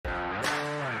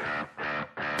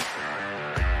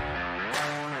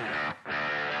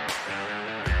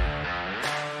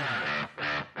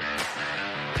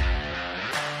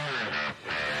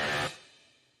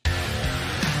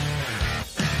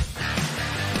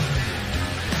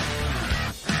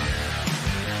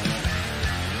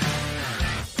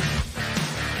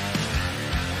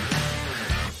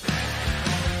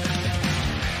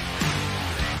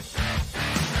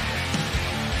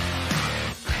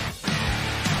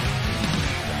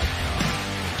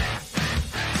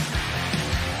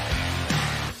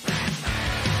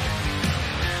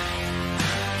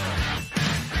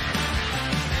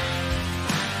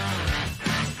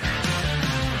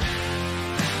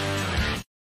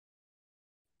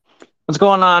What's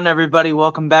going on, everybody?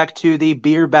 Welcome back to the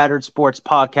Beer Battered Sports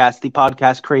Podcast, the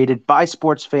podcast created by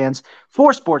sports fans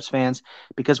for sports fans,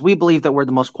 because we believe that we're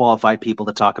the most qualified people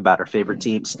to talk about our favorite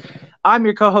teams. I'm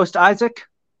your co-host, Isaac.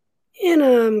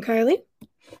 And Kylie.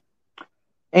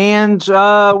 And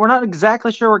we're not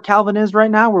exactly sure where Calvin is right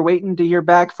now. We're waiting to hear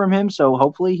back from him, so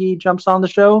hopefully he jumps on the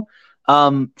show.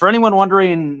 For anyone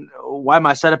wondering why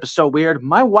my setup is so weird,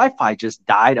 my Wi-Fi just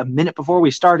died a minute before we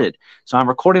started. So I'm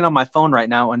recording on my phone right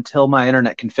now until my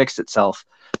internet can fix itself.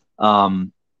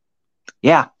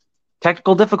 Yeah,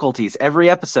 technical difficulties every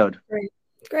episode. Great.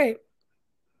 It's great.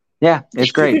 Yeah,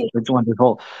 it's great. It's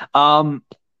wonderful.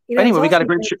 Anyway, we got a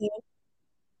great show.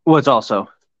 What's also?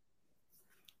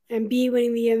 And B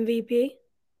winning the MVP.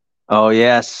 Oh,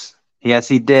 yes. Yes,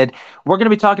 he did. We're going to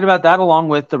be talking about that along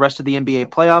with the rest of the NBA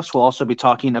playoffs. We'll also be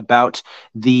talking about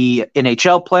the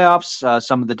NHL playoffs,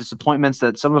 some of the disappointments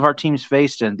that some of our teams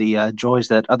faced and the joys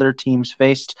that other teams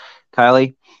faced.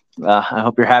 Kylie, I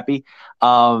hope you're happy.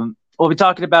 We'll be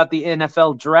talking about the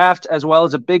NFL draft as well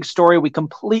as a big story we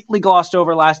completely glossed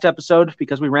over last episode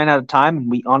because we ran out of time and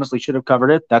we honestly should have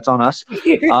covered it. That's on us.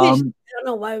 I don't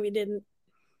know why we didn't.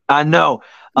 I know.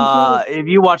 If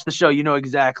you watch the show, you know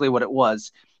exactly what it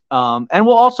was. And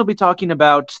we'll also be talking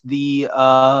about the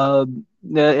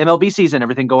MLB season,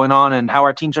 everything going on, and how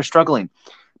our teams are struggling.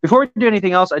 Before we do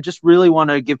anything else, I just really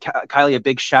want to give Kylie a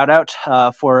big shout out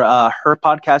for her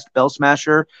podcast, the Bell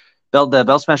Smasher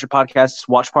podcast's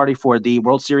watch party for the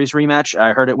World Series rematch.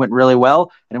 I heard it went really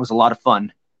well, and it was a lot of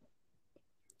fun.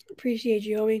 Appreciate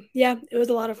you, homie. Yeah, it was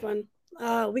a lot of fun.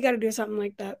 We got to do something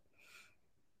like that.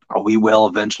 Oh, we will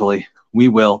eventually. We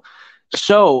will.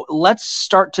 So let's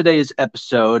start today's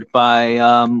episode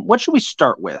by what should we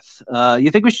start with?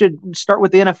 You think we should start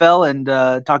with the NFL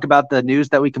and talk about the news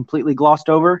that we completely glossed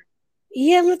over?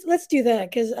 Yeah, let's do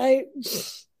that because I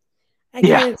kind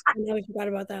of forgot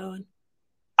about that one.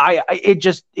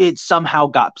 It somehow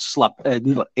got slept.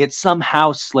 It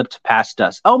somehow slipped past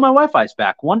us. Oh, my Wi-Fi's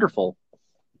back. Wonderful.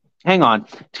 Hang on.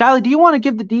 Kylie, do you want to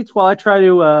give the deets while I try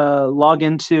to log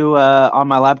into on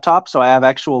my laptop so I have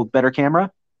actual better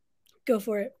camera? Go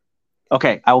for it.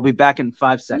 Okay, I will be back in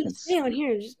 5 seconds. Stay on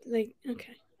here, just like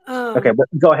okay. Okay, but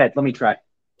go ahead. Let me try.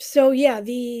 So yeah,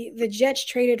 the Jets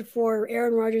traded for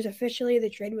Aaron Rodgers officially.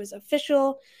 The trade was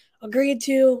official, agreed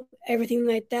to, everything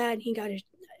like that. He got his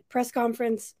press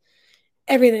conference,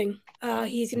 everything.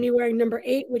 He's gonna be wearing number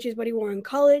 8, which is what he wore in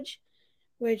college,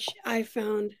 which I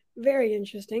found very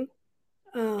interesting.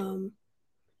 Joe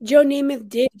Namath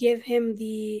did give him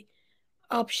the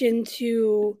option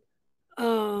to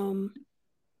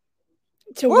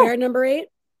wear number 8.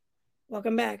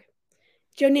 Welcome back.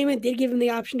 Joe Namath did give him the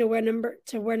option to wear number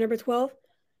 12,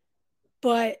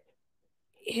 but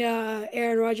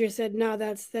Aaron Rodgers said, "No,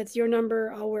 that's your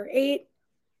number. I'll wear 8."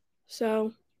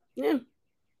 So, yeah.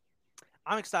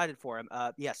 I'm excited for him.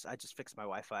 Yes, I just fixed my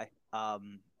Wi-Fi.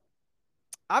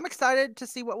 I'm excited to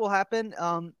see what will happen.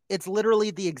 It's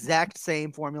literally the exact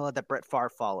same formula that Brett Favre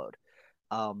followed.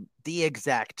 The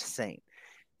exact same.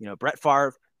 You know, Brett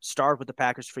Favre starred with the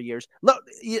Packers for years. Look,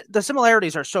 the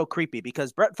similarities are so creepy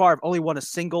because Brett Favre only won a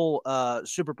single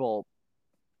Super Bowl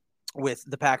with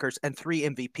the Packers and 3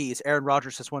 MVPs. Aaron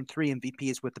Rodgers has won 3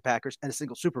 MVPs with the Packers and a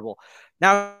single Super Bowl.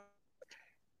 Now,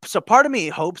 so part of me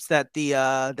hopes that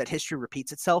that history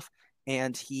repeats itself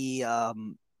and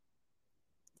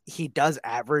he does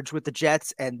average with the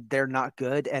Jets and they're not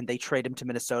good and they trade him to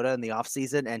Minnesota in the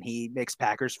offseason and he makes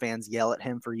Packers fans yell at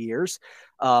him for years.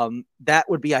 That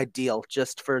would be ideal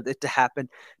just for it to happen.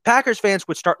 Packers fans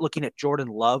would start looking at Jordan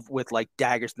Love with like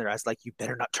daggers in their eyes, like, you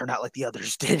better not turn out like the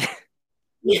others did.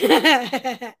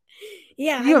 Yeah.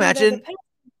 Can you imagine?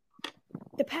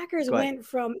 The Packers went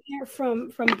from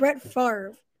Brett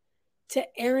Favre to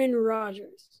Aaron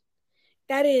Rodgers.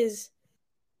 That is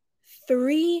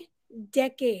 3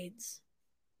 decades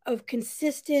of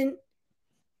consistent,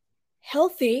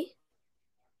 healthy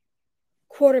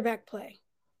quarterback play.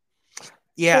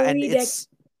 Yeah, and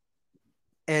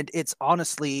it's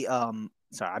honestly sorry,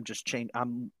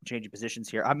 I'm changing positions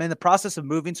here. I'm in the process of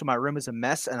moving, so my room is a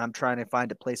mess and I'm trying to find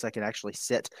a place I can actually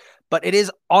sit. But it is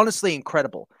honestly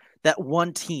incredible that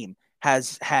one team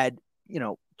has had,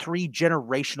 3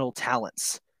 generational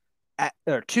talents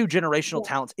or 2 generational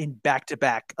talents in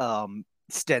back-to-back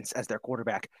stints as their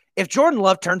quarterback. If Jordan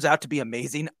Love turns out to be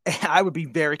amazing, I would be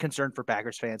very concerned for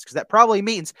Packers fans because that probably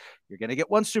means you're going to get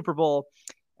 1 Super Bowl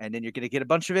and then you're going to get a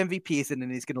bunch of MVPs and then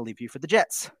he's going to leave you for the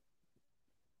Jets.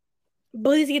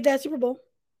 But he's get that Super Bowl.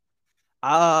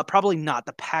 Probably not.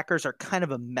 The Packers are kind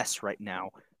of a mess right now.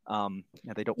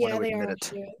 They don't want to admit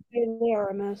it. They are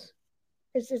a mess.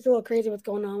 It's a little crazy what's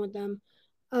going on with them.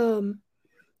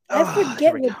 I Here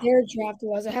forget we what go. their draft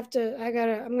was. I'm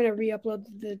gonna re-upload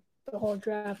the whole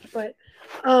draft, but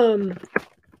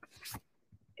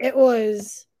it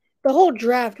was the whole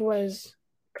draft was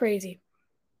crazy.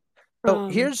 So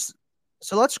Um,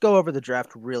 let's go over the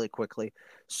draft really quickly.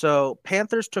 So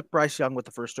Panthers took Bryce Young with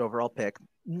the first overall pick.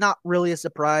 Not really a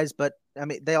surprise, but I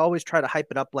mean they always try to hype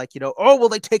it up like, oh, will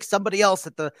they take somebody else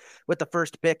with the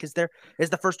first pick? Is the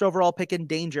first overall pick in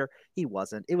danger? He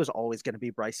wasn't. It was always going to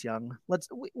be Bryce Young.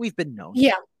 We've been known.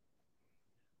 yeah,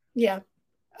 yeah.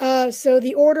 So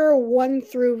the order 1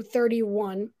 through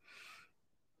 31.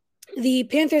 The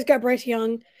Panthers got Bryce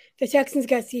Young. The Texans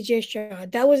got CJ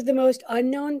Stroud. That was the most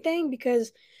unknown thing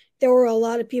because there were a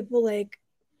lot of people like,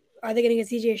 are they going to get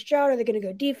CJ Stroud? Are they going to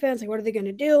go defense? Like, what are they going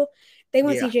to do? They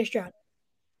went Yeah. CJ Stroud.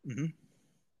 Mm-hmm.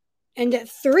 And at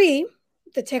 3,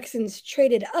 the Texans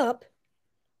traded up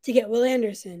to get Will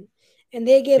Anderson, and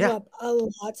they gave up a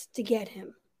lot to get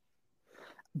him.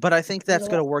 But I think that's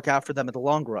going to work out for them in the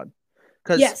long run.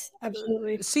 Yes,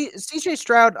 absolutely. CJ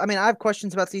Stroud, I mean, I have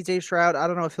questions about CJ Stroud. I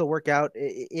don't know if he'll work out.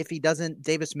 If he doesn't,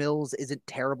 Davis Mills isn't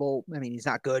terrible. I mean, he's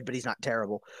not good, but he's not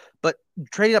terrible. But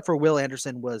trading up for Will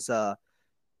Anderson was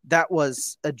that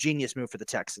was a genius move for the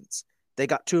Texans. They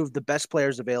got 2 of the best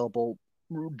players available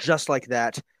just like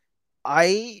that.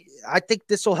 I think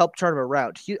this will help turn them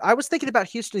around. I was thinking about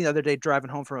Houston the other day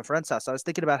driving home from a friend's house. I was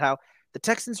thinking about how the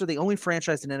Texans are the only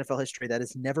franchise in NFL history that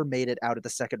has never made it out of the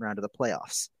second round of the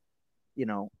playoffs.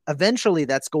 Eventually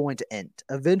that's going to end.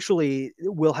 Eventually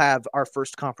we'll have our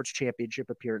first conference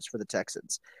championship appearance for the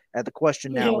Texans. And the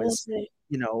question now is,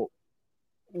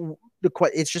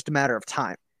 it's just a matter of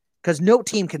time because no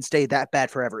team can stay that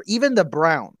bad forever. Even the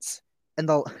Browns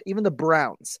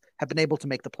have been able to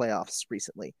make the playoffs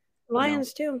recently.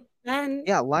 Lions too. And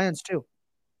yeah, Lions too.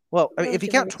 Well, I mean, if you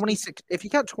count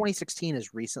 2016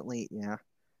 as recently, yeah.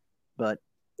 But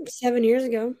 7 years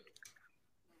ago.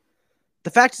 The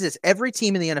fact is this, every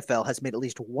team in the NFL has made at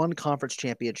least one conference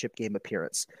championship game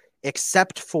appearance,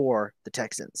 except for the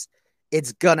Texans.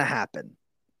 It's gonna happen.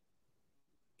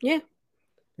 Yeah.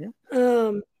 Yeah.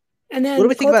 And then what do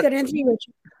we think about Anthony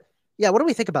Richardson. Yeah, what do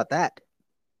we think about that?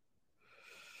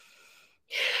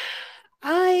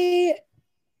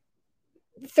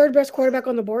 Third best quarterback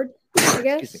on the board, I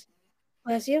guess.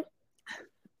 Last year.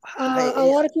 A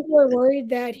lot of people are worried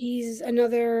that he's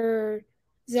another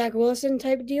Zach Wilson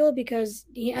type deal because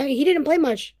he didn't play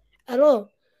much at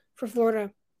all for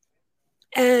Florida,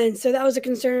 and so that was a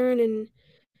concern.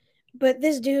 But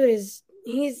this dude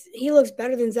he looks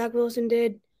better than Zach Wilson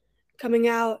did coming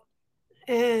out,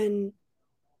 and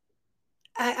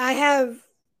I have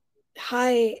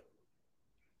high-ish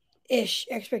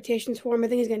expectations for him. I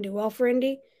think he's going to do well for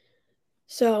Indy,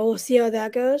 so we'll see how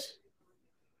that goes.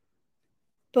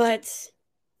 But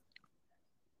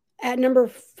at number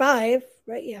 5,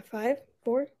 right? Yeah, 5,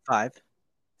 4? 5.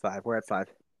 We're at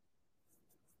 5.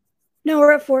 No,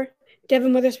 we're at 4.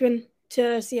 Devin Witherspoon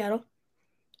to Seattle.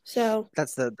 So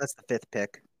that's the 5th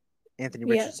pick. Anthony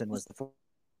Richardson was the 4th.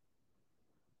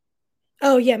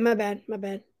 Oh yeah, my bad.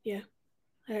 Yeah,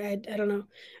 I don't know.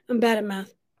 I'm bad at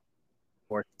math.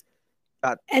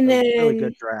 Got and then really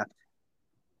good draft.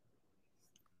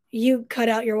 You cut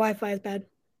out your Wi-Fi is bad.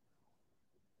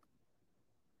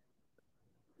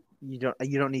 You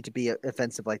don't need to be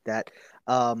offensive like that.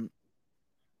 Yeah,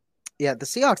 the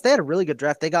Seahawks, they had a really good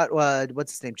draft. They got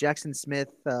what's his name, Jackson Smith,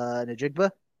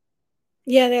 Najigba.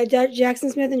 Yeah, they had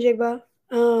Jackson Smith and Jigba.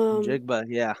 Jigba,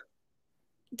 yeah.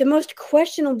 The most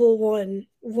questionable one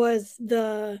was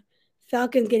the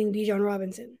Falcons getting Bijan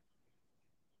Robinson.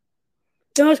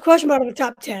 The most questionable out of the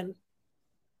top 10.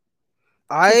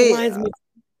 The Lions made a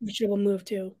questionable move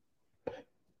too.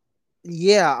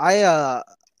 Yeah,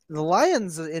 the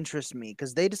Lions interest me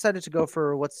because they decided to go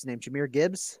for what's his name, Jahmyr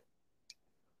Gibbs.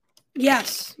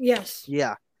 Yes.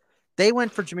 Yeah, they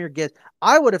went for Jahmyr Gibbs.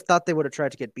 I would have thought they would have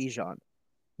tried to get Bijan.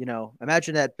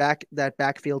 Imagine that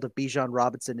backfield of Bijan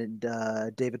Robinson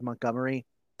and David Montgomery.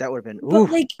 That would have been. What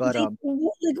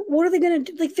are they gonna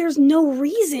do? Like, there's no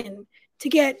reason to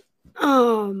get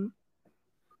either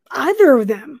of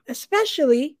them,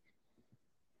 especially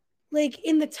like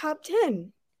in the top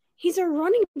 10. He's a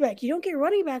running back. You don't get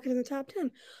running back in the top 10.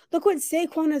 Look what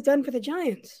Saquon has done for the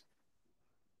Giants.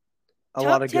 A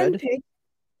lot of good. Pick.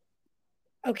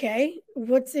 Okay,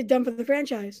 what's it done for the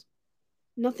franchise?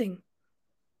 Nothing.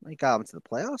 He got him to the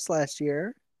playoffs last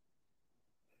year.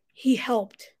 He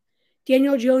helped.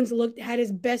 Daniel Jones had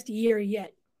his best year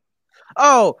yet.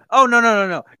 Oh,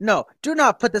 no. Do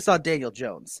not put this on Daniel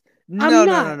Jones. No.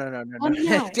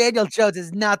 Daniel Jones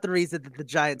is not the reason that the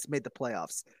Giants made the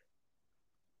playoffs.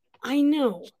 I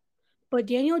know. But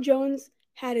Daniel Jones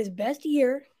had his best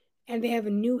year, and they have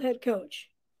a new head coach.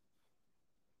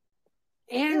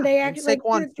 And they act like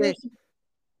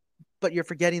but you're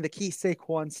forgetting the key.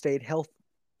 Saquon stayed healthy.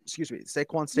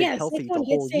 Saquon stayed healthy Saquon the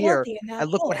whole year. And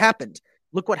look what happened.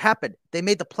 They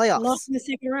made the playoffs. Lost in the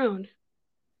second round.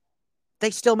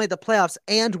 They still made the playoffs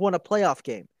and won a playoff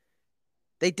game.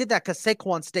 They did that because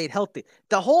Saquon stayed healthy.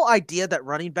 The whole idea that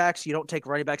you don't take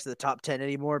running backs to the top 10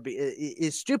 anymore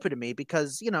is stupid to me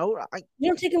because, you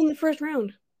don't take them in the first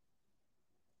round.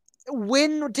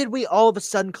 When did we all of a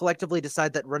sudden collectively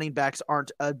decide that running backs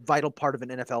aren't a vital part of an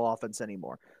NFL offense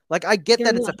anymore? Like, I get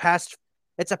that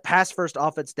it's a pass first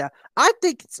offense now. I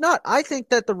think it's not. I think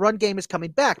that the run game is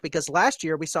coming back because last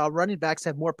year we saw running backs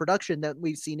have more production than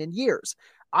we've seen in years.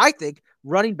 I think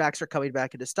running backs are coming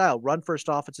back into style. Run first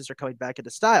offenses are coming back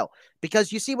into style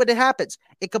because you see what happens.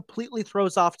 It completely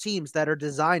throws off teams that are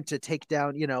designed to take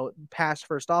down, pass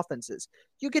first offenses.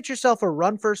 You get yourself a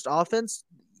run first offense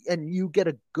and you get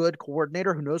a good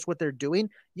coordinator who knows what they're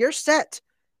doing, you're set.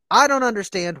 I don't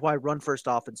understand why run first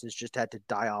offenses just had to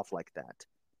die off like that.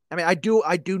 I mean, I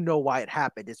do know why it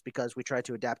happened. It's because we tried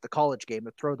to adapt the college game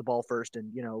to throw the ball first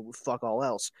and, fuck all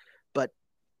else. But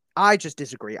I just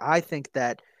disagree. I think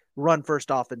that run first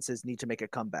offenses need to make a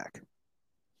comeback.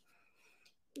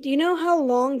 Do you know how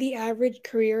long the average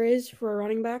career is for a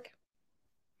running back?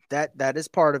 That is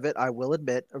part of it, I will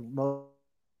admit.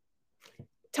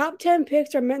 Top 10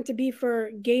 picks are meant to be for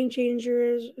game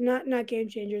changers, not game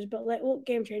changers, but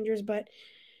game changers, but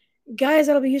guys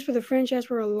that'll be used for the franchise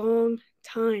for a long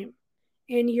time.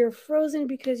 And you're frozen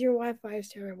because your Wi-Fi is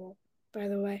terrible, by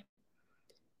the way.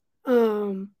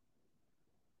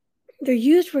 They're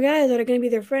used for guys that are going to be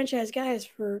their franchise guys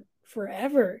for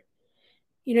forever.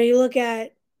 You look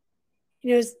at,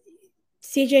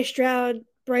 CJ Stroud,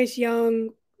 Bryce Young,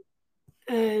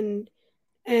 and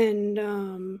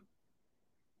Anthony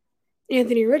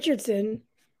Richardson.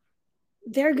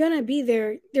 They're going to be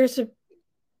there. They're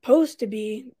supposed to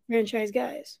be franchise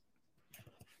guys.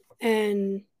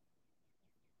 And,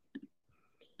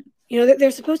 they're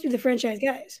supposed to be the franchise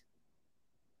guys.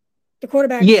 The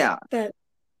quarterbacks. Yeah.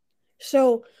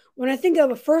 So when I think of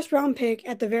a first round pick,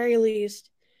 at the very least,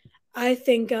 I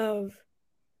think of,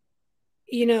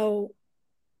 a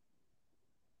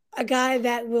guy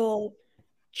that will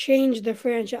change the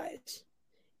franchise,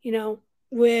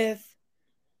 with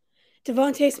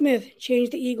Devontae Smith,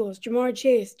 change the Eagles. Jamar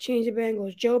Chase, change the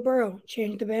Bengals. Joe Burrow,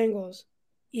 change the Bengals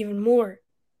even more.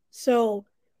 So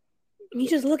you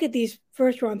just look at these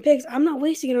first round picks. I'm not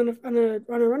wasting it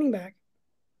on a running back,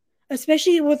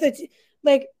 especially with it.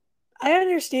 Like, I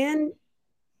understand,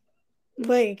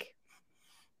 like,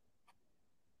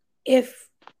 if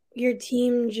your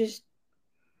team just,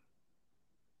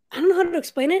 I don't know how to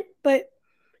explain it, but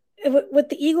with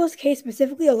the Eagles case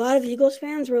specifically, a lot of Eagles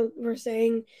fans were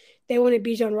saying they wanted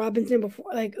Bijan Robinson before,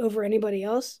 over anybody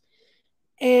else.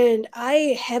 And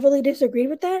I heavily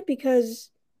disagreed with that because,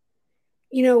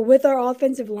 with our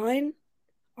offensive line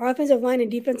and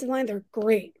defensive line, they're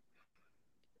great.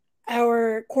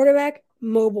 Our quarterback,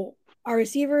 mobile. Our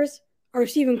receivers, our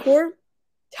receiving core,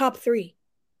 top 3.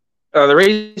 The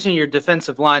reason your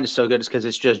defensive line is so good is because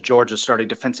it's just Georgia's starting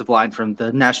defensive line from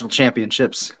the national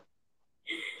championships.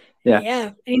 Yeah. Yeah.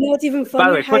 And what's even funny? By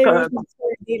the way,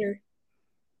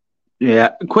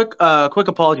 quick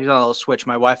apologies on a little switch.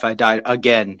 My Wi-Fi died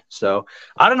again, so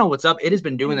I don't know what's up. It has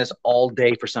been doing this all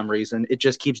day for some reason. It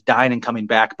just keeps dying and coming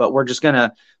back, but we're just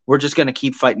gonna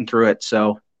keep fighting through it.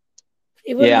 So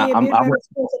it wouldn't be a better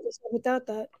without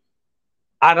that.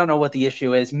 I don't know what the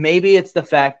issue is. Maybe it's the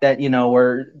fact that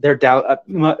they're down.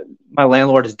 My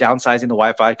landlord is downsizing the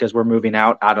Wi-Fi because we're moving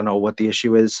out. I don't know what the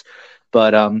issue is,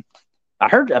 but I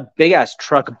heard a big ass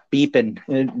truck beeping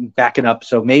and backing up.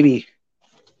 So maybe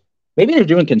they're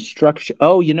doing construction.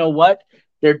 Oh, you know what?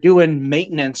 They're doing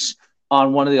maintenance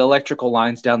on one of the electrical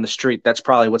lines down the street. That's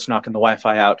probably what's knocking the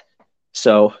Wi-Fi out.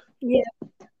 So yeah,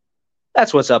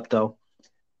 that's what's up though.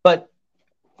 But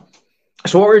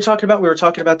so what were we talking about? We were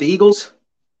talking about the Eagles.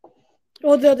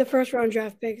 Well, the first round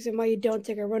draft picks and why you don't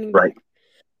take a running back,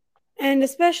 and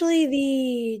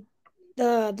especially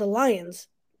the Lions.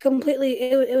 Completely,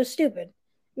 it was stupid.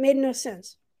 It made no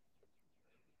sense.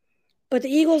 But the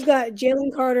Eagles got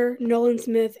Jalen Carter, Nolan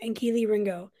Smith, and Keely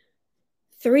Ringo.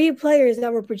 3 players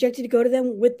that were projected to go to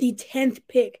them with the 10th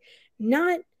pick,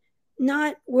 not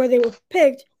where they were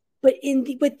picked, but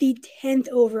with the 10th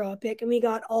overall pick, and we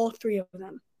got all 3 of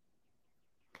them.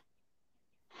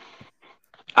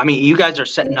 I mean, you guys are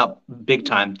setting up big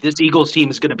time. This Eagles team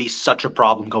is going to be such a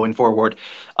problem going forward.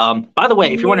 By the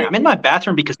way, if you're wondering, I'm in my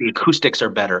bathroom because the acoustics are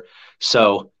better.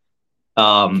 So,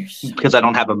 because I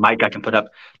don't have a mic I can put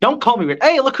up. Don't call me weird.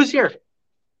 Hey, look who's here.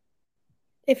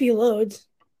 if he loads.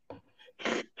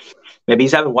 Maybe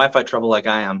he's having Wi-Fi trouble like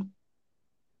I am.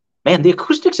 Man, the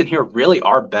acoustics in here really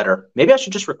are better. Maybe I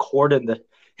should just record in the.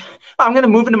 I'm gonna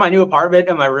move into my new apartment,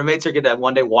 and my roommates are gonna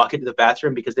one day walk into the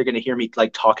bathroom because they're gonna hear me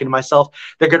like talking to myself.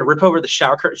 They're gonna rip over the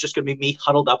shower curtain. It's just gonna be me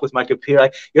huddled up with my computer.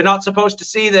 Like, you're not supposed to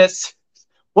see this.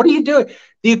 What are you doing?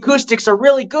 The acoustics are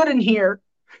really good in here.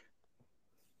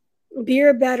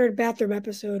 Beer battered bathroom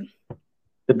episode.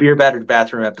 The beer battered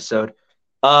bathroom episode.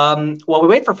 While we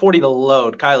wait for 40 to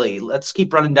load, Kylie, let's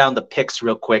keep running down the picks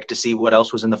real quick to see what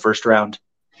else was in the first round.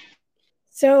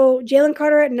 So Jalen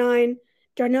Carter at 9,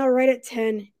 Darnell Wright at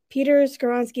 10, Peter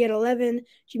Skoronski at 11,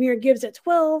 Jahmyr Gibbs at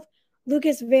 12,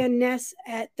 Lucas Van Ness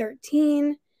at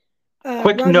 13.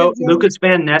 Quick Roger note: Jones. Lucas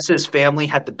Van Ness's family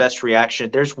had the best reaction.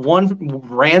 There's one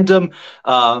random,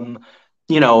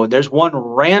 there's one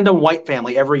random white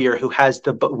family every year who has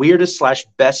the weirdest slash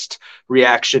best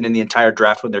reaction in the entire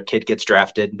draft when their kid gets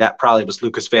drafted. That probably was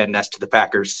Lucas Van Ness to the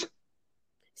Packers.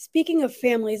 Speaking of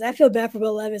families, I feel bad for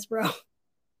Will Levis, bro.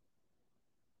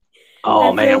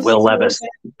 Oh man, Will Levis.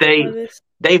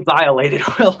 They violated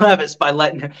Will Levis by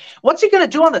letting him. What's he going to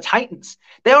do on the Titans?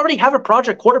 They already have a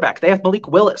project quarterback. They have Malik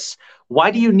Willis. Why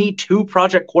do you need two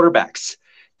project quarterbacks?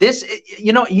 This,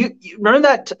 you remember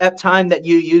that time that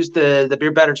you used the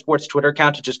Beer Battered Sports Twitter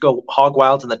account to just go hog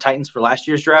wild to the Titans for last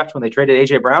year's draft when they traded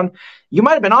AJ Brown? You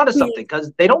might have been onto something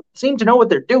because they don't seem to know what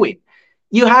they're doing.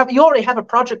 You already have a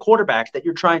project quarterback that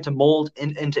you're trying to mold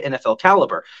into NFL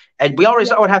caliber. And we already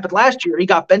saw what happened last year. He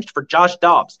got benched for Josh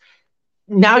Dobbs.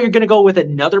 Now you're going to go with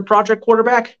another project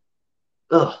quarterback?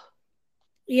 Ugh.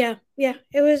 Yeah.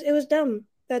 It was dumb.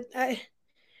 The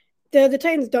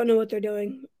Titans don't know what they're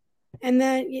doing. And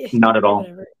then not at all.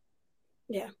 Whatever.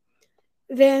 Yeah.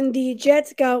 Then the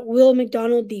Jets got Will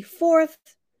McDonald the 4th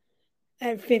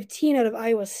at 15 out of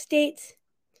Iowa State.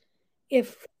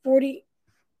 If 40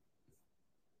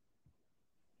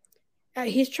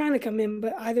 he's trying to come in,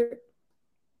 but either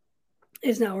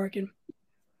it's not working.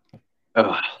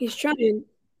 Ugh. He's trying.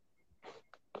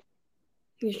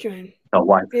 Oh,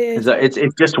 why?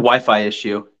 It's just a Wi-Fi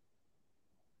issue.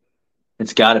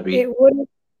 It's got to be. It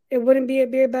wouldn't be a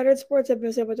Beer Battered Sports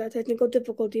episode without technical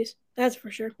difficulties. That's for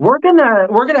sure. We're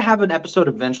gonna have an episode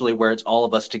eventually where it's all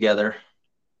of us together.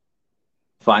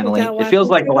 Finally, it feels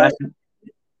like the last.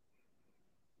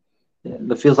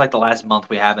 It feels like the last month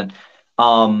we haven't.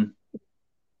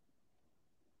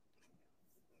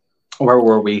 Where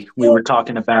were we? We were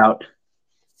talking about.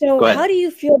 So, how do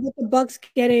you feel about the Bucs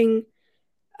getting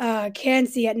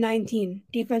Kancey at 19,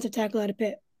 defensive tackle out of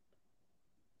Pitt?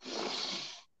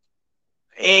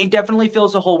 It definitely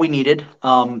fills the hole we needed.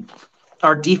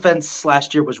 Our defense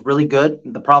last year was really good.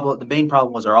 The main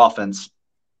problem was our offense.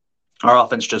 Our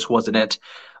offense just wasn't it.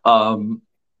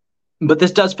 But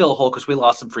this does fill a hole because we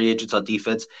lost some free agents on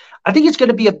defense. I think it's going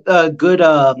to be a good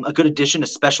addition,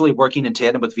 especially working in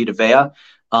tandem with Vita Vea.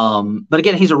 But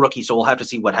again, he's a rookie, so we'll have to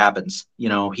see what happens.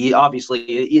 He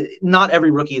obviously not every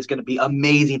rookie is going to be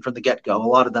amazing from the get-go. A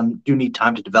lot of them do need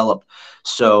time to develop.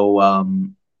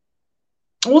 So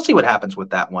we'll see what happens with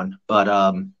that one. But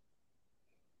I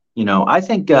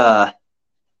think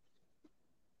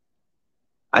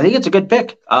it's a good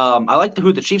pick. I like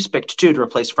who the Chiefs picked too to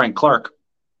replace Frank Clark.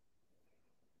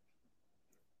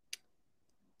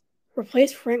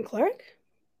 Replace Frank Clark?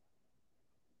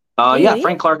 Yeah,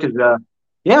 Frank Clark is.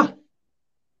 Yeah.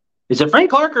 Is it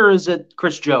Frank Clark or is it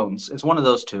Chris Jones? It's one of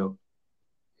those two.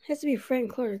 It has to be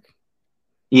Frank Clark.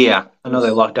 Yeah, I know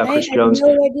they locked out Chris Jones. I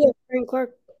have no idea Frank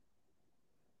Clark.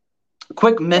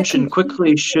 Quick mention,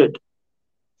 quickly should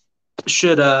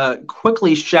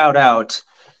quickly shout out.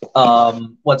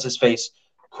 What's his face?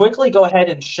 Quickly go ahead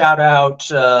and shout out.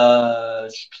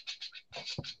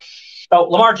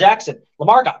 Lamar Jackson.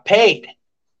 Lamar got paid.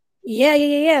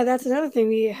 Yeah. That's another thing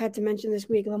we had to mention this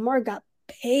week. Lamar got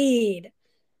paid.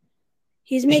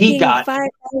 He's making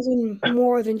 $5,000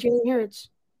 more than Jalen Hurts.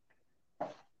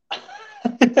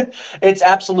 It's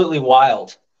absolutely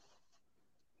wild.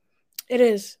 It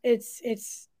is.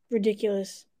 It's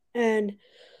ridiculous. And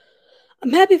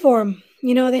I'm happy for him.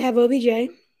 They have OBJ,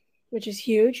 which is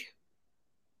huge.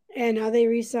 And now they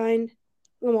re-signed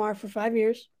Lamar for 5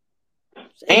 years.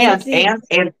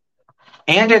 And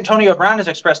Antonio Brown has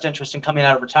expressed interest in coming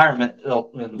out of retirement.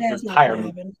 That's not going to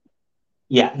happen.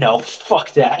 Yeah, no,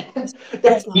 fuck that.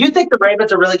 You think the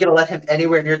Ravens are really going to let him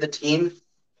anywhere near the team?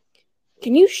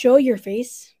 Can you show your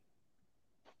face?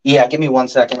 Yeah, give me 1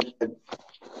 second.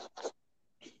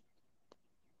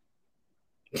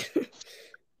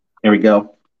 There we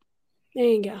go. There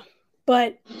you go.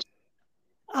 But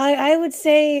I would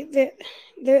say that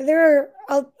there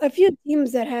are a few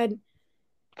teams that had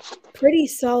pretty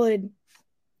solid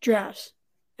drafts.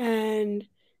 And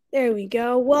there we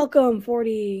go. Welcome,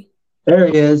 40. There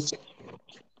he is.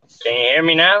 Can you hear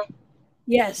me now?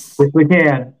 Yes. Yes, we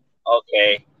can.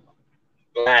 Okay.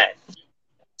 Glad.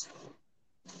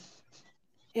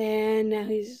 And now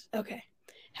he's okay.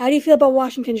 How do you feel about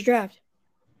Washington's draft?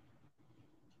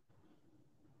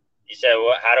 You said,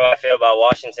 how do I feel about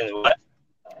Washington's what?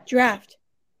 Draft.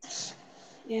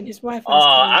 And his wife.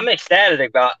 I'm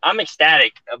ecstatic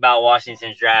about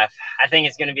Washington's draft. I think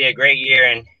it's going to be a great year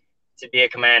and to be a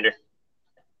Commander.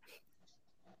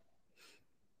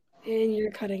 And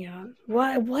you're cutting out.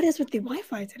 What is with the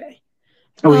Wi-Fi today?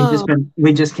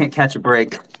 We just can't catch a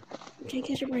break. Can't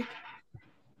catch a break.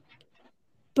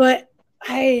 But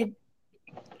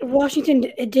Washington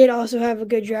did also have a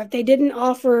good draft. They didn't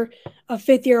offer a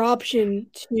 5th-year option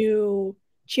to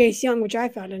Chase Young, which I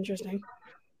found interesting.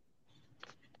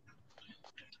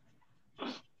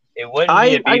 It wouldn't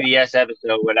be a BBS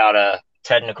episode without a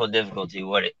technical difficulty,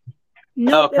 would it?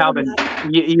 No, Calvin,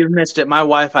 you missed it. My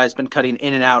Wi-Fi has been cutting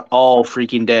in and out all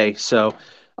freaking day. So,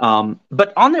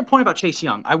 but on that point about Chase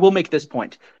Young, I will make this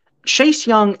point. Chase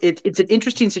Young, it's an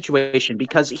interesting situation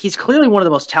because he's clearly one of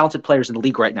the most talented players in the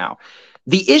league right now.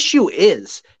 The issue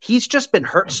is he's just been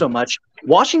hurt so much.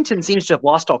 Washington seems to have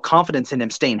lost all confidence in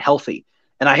him staying healthy.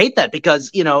 And I hate that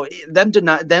because, them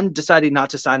deciding not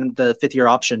to sign the 5th-year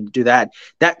option to do that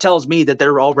tells me that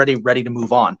they're already ready to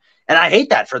move on. And I hate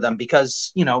that for them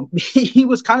because, he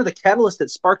was kind of the catalyst that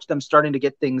sparked them starting to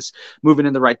get things moving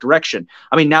in the right direction.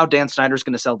 I mean, now Dan Snyder's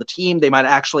going to sell the team. They might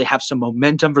actually have some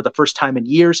momentum for the first time in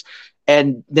years.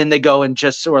 And then they go and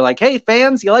just were like, hey,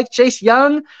 fans, you like Chase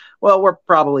Young? Well, we're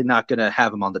probably not going to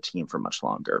have him on the team for much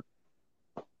longer.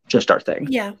 Just our thing.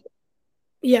 Yeah.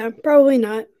 Yeah, probably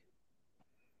not.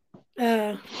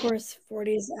 Of course,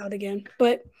 40 is out again.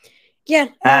 But, yeah.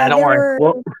 Don't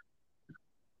worry.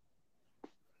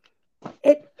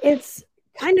 It's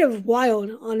kind of wild,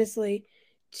 honestly,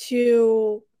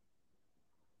 to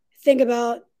think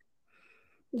about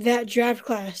that draft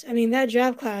class. I mean, that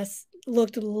draft class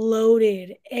looked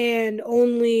loaded, and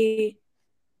only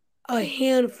a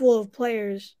handful of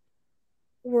players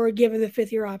were given the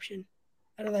 5th-year option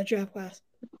out of that draft class.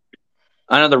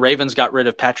 I know the Ravens got rid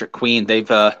of Patrick Queen. They've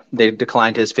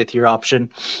declined his 5th-year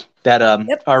option. That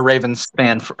our Ravens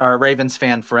fan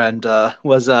friend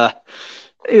was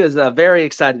very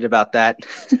excited about that.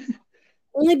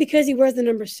 Only because he wears the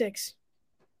number 6.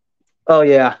 Oh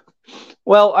yeah.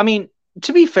 Well, I mean,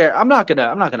 to be fair, I'm not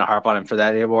gonna harp on him for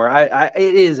that anymore. It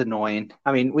is annoying.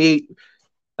 I mean,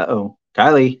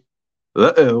 Kylie.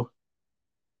 Hello.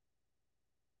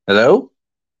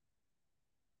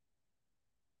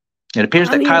 It appears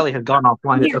that Kylie had gone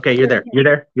offline. Yeah, okay, you're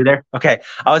there. Okay,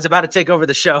 I was about to take over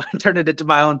the show and turn it into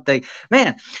my own thing.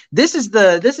 Man, this is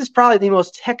probably the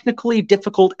most technically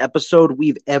difficult episode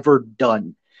we've ever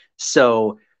done.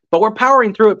 So, but we're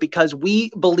powering through it because we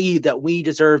believe that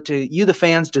you, the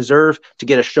fans, deserve to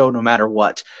get a show no matter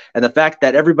what. And the fact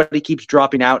that everybody keeps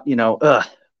dropping out,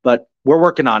 but we're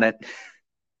working on it.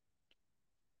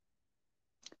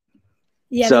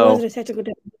 Yeah, so, there wasn't a technical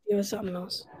difficulty. It was something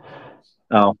else.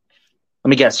 Oh. Let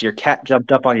me guess, your cat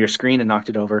jumped up on your screen and knocked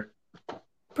it over.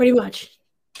 Pretty much.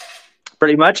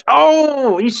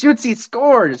 Oh, he shoots, he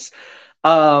scores.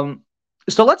 So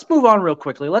let's move on real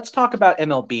quickly. Let's talk about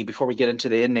MLB before we get into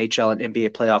the NHL and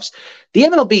NBA playoffs. The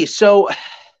MLB, so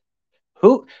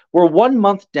we're 1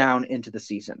 month down into the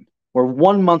season. We're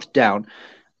 1 month down.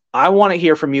 I want to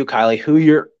hear from you, Kylie, who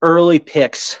your early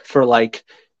picks for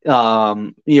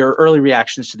your early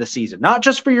reactions to the season, not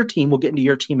just for your team. We'll get into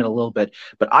your team in a little bit,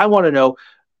 but I want to know,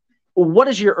 what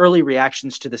is your early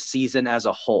reactions to the season as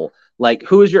a whole? Like,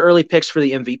 who is your early picks for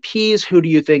the MVPs? Who do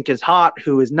you think is hot?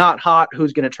 Who is not hot?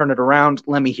 Who's going to turn it around?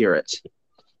 Let me hear it.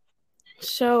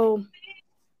 So,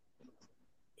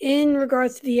 in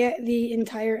regards to the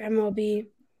entire MLB,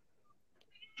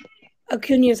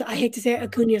 I hate to say it,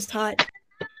 Acuna's hot.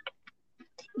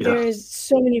 Yeah. There's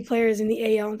so many players in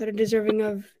the AL that are deserving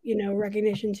of,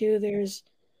 recognition too. There's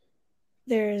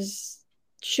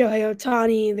Shohei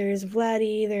Ohtani, there's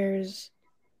Vladdy, there's,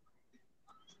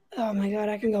 oh my God,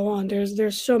 I can go on.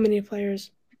 There's so many players.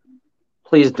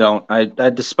 Please don't. I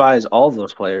despise all of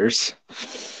those players.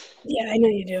 Yeah, I know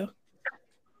you do.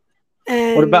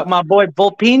 And what about my boy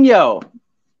Volpino?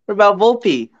 What about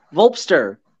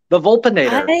Volpster, the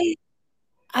Volpinator?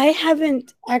 I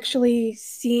haven't actually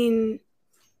seen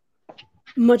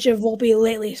much of Volpe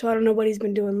lately, so I don't know what he's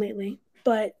been doing lately.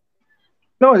 But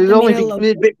no, he's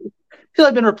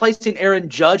been replacing Aaron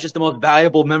Judge as the most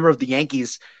valuable member of the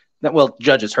Yankees.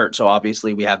 Judge is hurt, so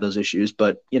obviously we have those issues.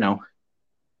 But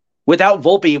Without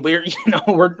Volpe,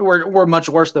 we're much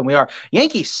worse than we are.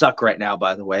 Yankees suck right now,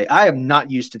 by the way. I am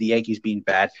not used to the Yankees being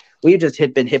bad. We've just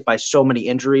been hit by so many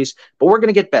injuries, but we're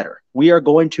going to get better. We are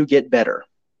going to get better.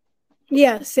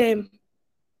 Yeah, same.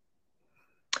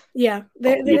 Yeah,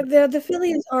 the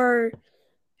Phillies are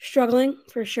struggling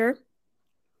for sure.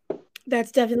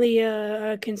 That's definitely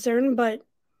a concern, but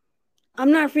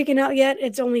I'm not freaking out yet.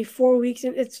 It's only 4 weeks,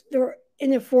 and they're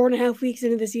in the 4.5 weeks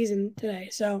into the season today.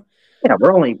 So Yeah,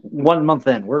 we're only 1 month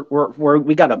in.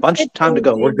 We got a bunch of time to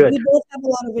go. We're good. We both have a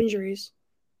lot of injuries.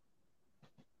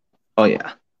 Oh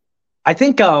yeah, I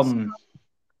think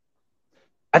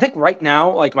right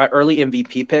now, like my early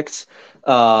MVP picks,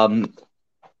 NL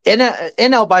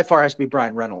by far has to be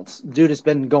Brian Reynolds. Dude has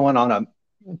been going on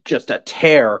just a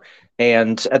tear,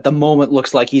 and at the moment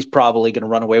looks like he's probably going to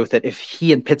run away with it if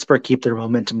he and Pittsburgh keep their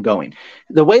momentum going.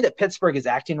 The way that Pittsburgh is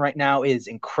acting right now is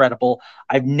incredible.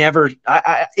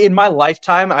 In my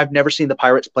lifetime, I've never seen the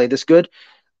Pirates play this good.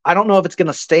 I don't know if it's going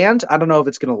to stand. I don't know if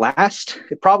it's going to last.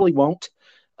 It probably won't.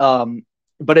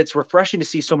 But it's refreshing to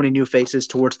see so many new faces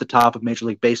towards the top of Major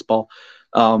League Baseball.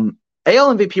 AL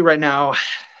MVP right now,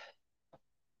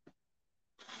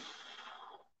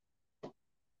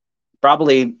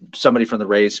 probably somebody from the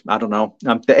Rays. I don't know.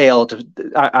 The AL.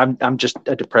 I'm just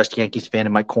a depressed Yankees fan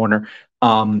in my corner.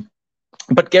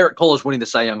 But Garrett Cole is winning the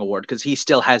Cy Young Award because he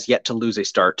still has yet to lose a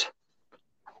start.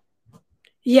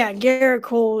 Yeah, Garrett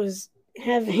Cole is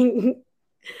having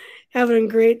a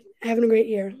great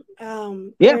year.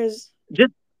 Yeah,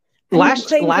 just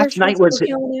last night was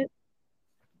killing it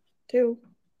too.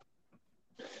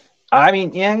 I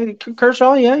mean, yeah,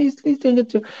 Kershaw, yeah, he's doing it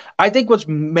too. I think what's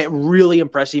really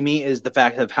impressing me is the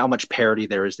fact of how much parity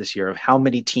there is this year, of how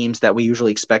many teams that we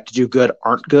usually expect to do good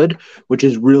aren't good, which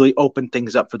has really opened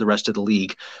things up for the rest of the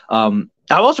league. I've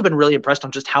also been really impressed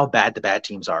on just how bad the bad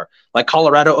teams are. Like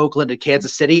Colorado, Oakland, and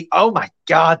Kansas City. Oh my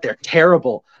God, they're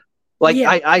terrible. Like yeah.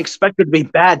 I expected to be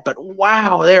bad, but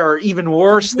wow, they are even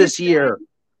worse this year.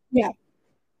 Yeah,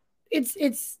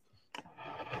 it's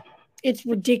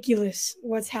ridiculous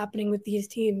what's happening with these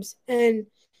teams. And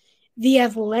the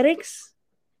Athletics,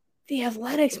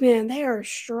 man, they are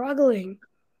struggling.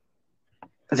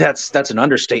 That's an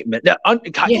understatement.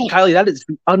 Kylie, that is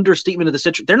the understatement of the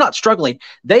situation. They're not struggling.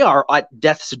 They are at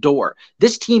death's door.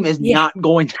 This team is not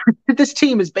going – this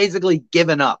team is basically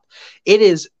given up. It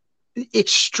is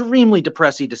extremely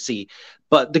depressing to see.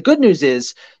 But the good news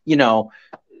is,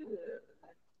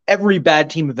 every bad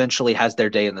team eventually has their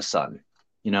day in the sun,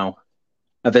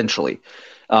 eventually,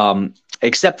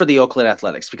 except for the Oakland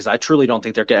Athletics, because I truly don't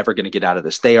think they're ever going to get out of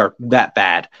this. They are that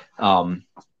bad.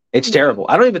 It's terrible.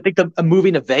 I don't even think a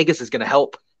moving to Vegas is going to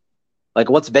help. Like,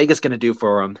 what's Vegas going to do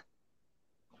for them?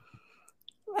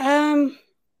 I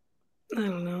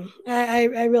don't know.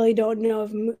 I really don't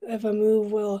know if a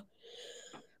move will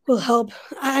help.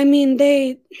 I mean,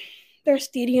 their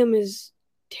stadium is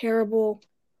terrible.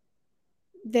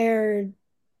 Their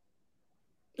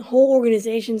whole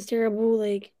organization's terrible.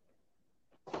 Like,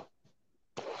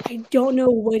 I don't know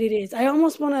what it is. I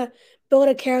almost want to build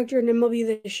a character in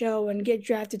MLB The Show and get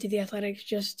drafted to the Athletics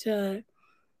just to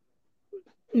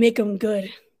make them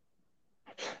good.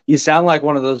 You sound like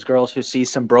one of those girls who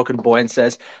sees some broken boy and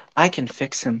says, I can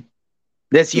fix him.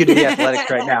 That's you to the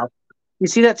Athletics right now. You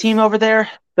see that team over there?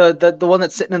 The one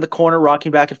that's sitting in the corner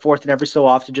rocking back and forth and every so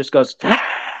often just goes,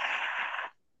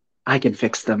 I can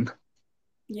fix them.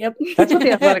 Yep. That's what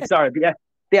the Athletics are.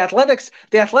 The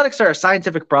Athletics are a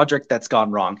scientific project that's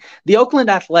gone wrong. The Oakland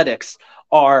Athletics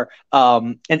are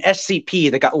an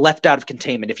SCP that got left out of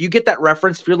containment. If you get that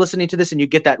reference, if you're listening to this and you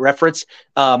get that reference,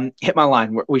 hit my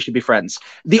line. We should be friends.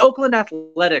 The Oakland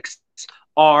Athletics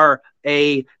are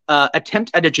a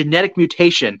attempt at a genetic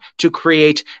mutation to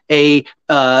create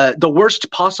the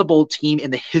worst possible team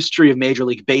in the history of Major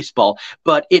League Baseball.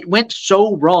 But it went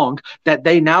so wrong that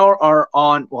they now are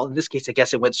on, well, in this case, I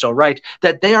guess it went so right,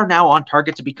 that they are now on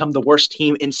target to become the worst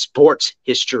team in sports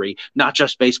history, not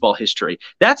just baseball history.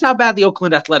 That's how bad the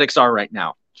Oakland Athletics are right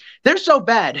now. They're so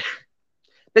bad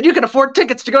that you can afford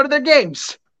tickets to go to their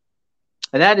games.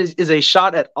 And that is a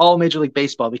shot at all Major League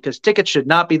Baseball, because tickets should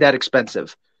not be that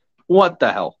expensive. What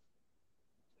the hell?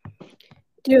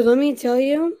 Dude, let me tell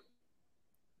you,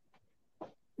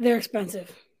 they're expensive.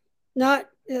 Not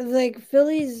like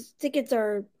Phillies tickets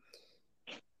are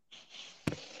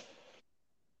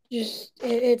just,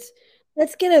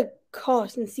 let's get a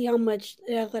cost and see how much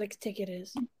the Athletics ticket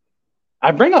is. I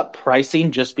bring up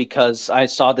pricing just because I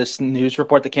saw this news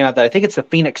report that came out that I think it's the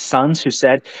Phoenix Suns who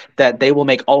said that they will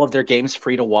make all of their games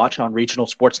free to watch on regional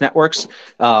sports networks.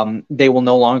 They will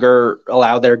no longer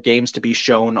allow their games to be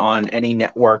shown on any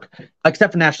network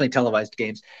except for nationally televised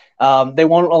games. They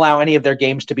won't allow any of their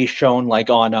games to be shown like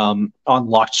on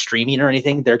locked streaming or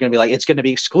anything. They're going to be like it's going to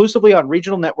be exclusively on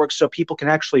regional networks so people can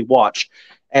actually watch.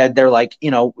 And they're like,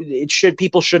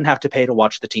 people shouldn't have to pay to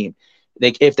watch the team.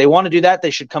 If they want to do that,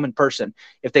 they should come in person.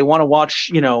 If they want to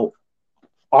watch, on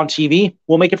TV,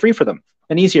 we'll make it free for them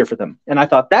and easier for them. And I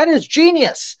thought that is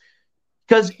genius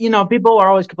because, people are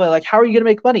always complaining like, how are you going to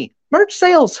make money? Merch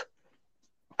sales.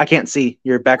 I can't see.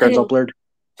 Your background's all blurred.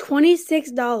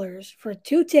 $26 for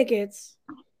 2 tickets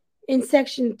in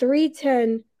section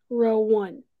 310, row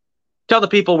 1. Tell the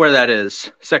people where that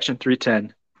is. Section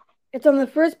 310. It's on the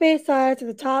first base side to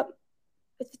the top.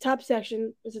 It's the top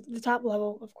section. It's at the top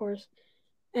level, of course.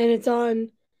 And it's on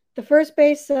the first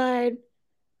base side,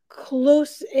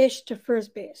 close-ish to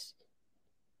first base.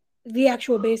 The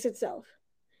actual base itself.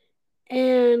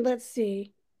 And let's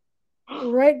see.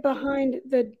 Right behind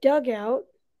the dugout,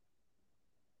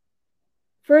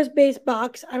 first base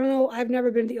box. I don't know. I've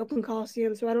never been to the Oakland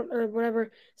Coliseum, so I don't, or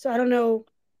whatever. So I don't know,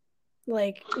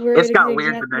 like, where it's it got exactly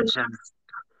weird dimensions.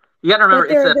 You got to remember,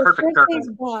 it's a perfect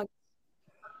circle.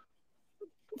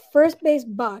 First base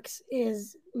box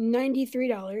is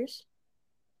 $93.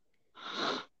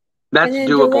 That's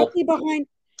doable.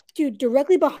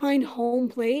 Directly behind home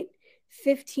plate,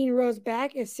 15 rows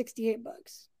back is $68.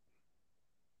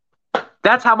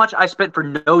 That's how much I spent for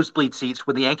nosebleed seats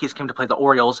when the Yankees came to play the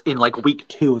Orioles in like week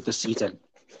 2 of the season.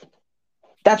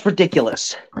 That's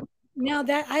ridiculous. Now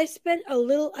that I spent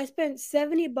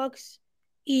 $70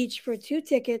 each for 2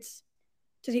 tickets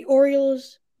to the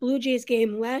Orioles Blue Jays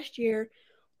game last year,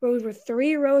 where we were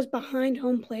 3 rows behind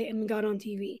home plate and we got on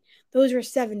TV. Those were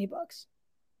 $70.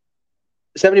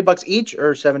 $70 each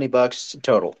or $70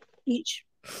 total? Each.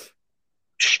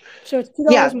 So it's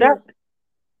 $2 more.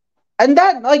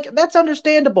 That's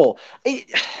understandable.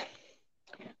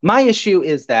 My issue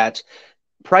is that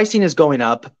pricing is going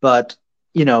up, but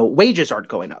wages aren't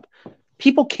going up.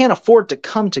 People can't afford to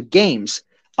come to games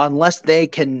unless they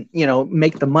can,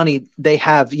 make the money. They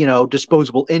have,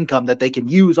 disposable income that they can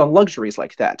use on luxuries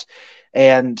like that.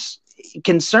 And it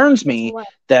concerns me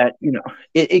that,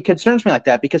 it concerns me like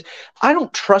that because I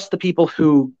don't trust the people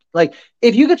who, like,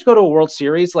 if you get to go to a World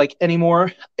Series, like,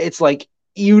 anymore, it's like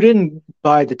you didn't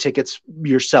buy the tickets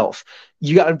yourself.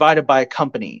 You got invited by a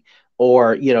company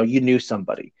or, you knew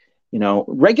somebody.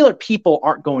 Regular people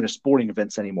aren't going to sporting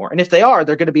events anymore. And if they are,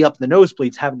 they're going to be up in the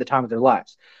nosebleeds having the time of their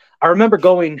lives. I remember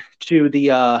going to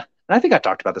the, and I think I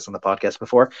talked about this on the podcast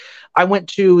before. I went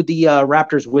to the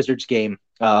Raptors Wizards game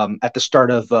at the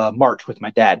start of March with my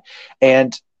dad.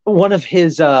 And one of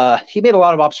his, he made a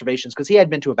lot of observations because he had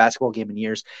been to a basketball game in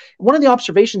years. One of the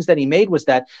observations that he made was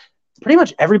that pretty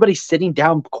much everybody sitting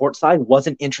down courtside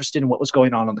wasn't interested in what was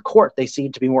going on the court. They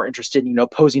seemed to be more interested in,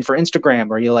 posing for Instagram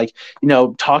or,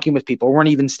 talking with people, weren't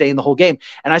even staying the whole game.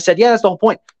 And I said, yeah, that's the whole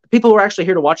point. The people who are actually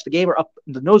here to watch the game are up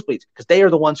in the nosebleeds because they are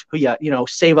the ones who,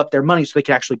 save up their money so they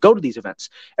can actually go to these events.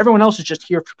 Everyone else is just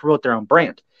here to promote their own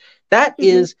brand.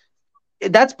 That's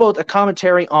both a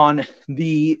commentary on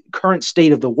the current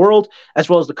state of the world as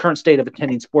well as the current state of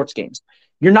attending sports games.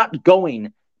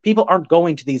 People aren't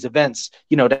going to these events,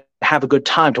 to have a good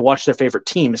time, to watch their favorite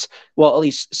teams. Well, at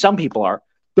least some people are.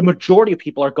 The majority of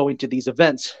people are going to these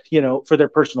events, for their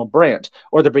personal brand,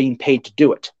 or they're being paid to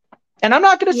do it. And I'm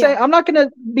not going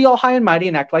to be all high and mighty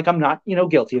and act like I'm not,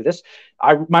 guilty of this.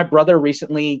 My brother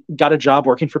recently got a job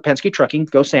working for Penske Trucking,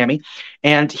 go Sammy.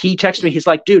 And he texted me, he's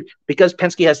like, dude, because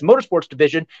Penske has the motorsports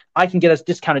division, I can get us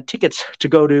discounted tickets to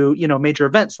go to, major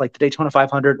events like the Daytona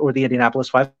 500 or the Indianapolis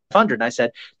 500. And I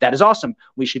said, that is awesome.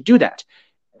 We should do that.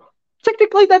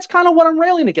 Technically, that's kind of what I'm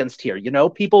railing against here.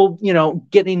 People,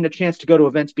 getting the chance to go to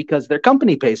events because their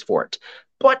company pays for it.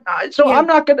 But I'm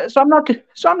not gonna,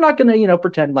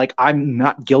 pretend like I'm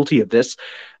not guilty of this.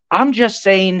 I'm just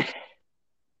saying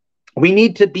we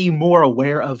need to be more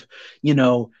aware of,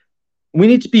 the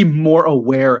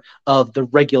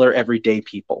regular everyday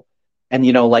people and,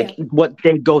 what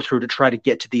they go through to try to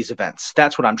get to these events.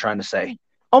 That's what I'm trying to say.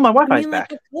 Oh, my Wi-Fi's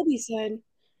back.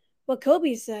 What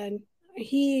Kobe said,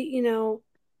 he,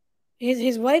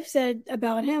 his wife said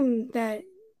about him that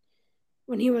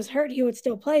when he was hurt, he would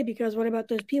still play because what about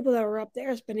those people that were up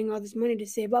there spending all this money to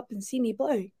save up and see me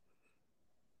play?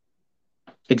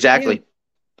 Exactly. Yeah.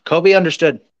 Kobe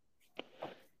understood.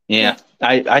 Yeah.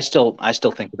 I still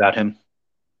think about him.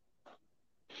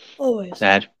 Always.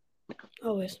 Sad.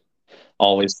 Always.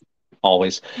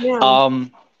 Now,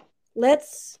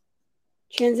 let's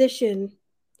transition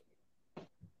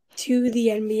to the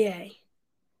NBA,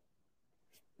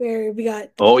 where we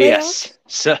got the playoffs. Yes.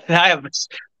 So I have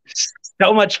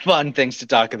so much fun things to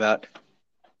talk about.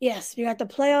 Yes, we got the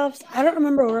playoffs. I don't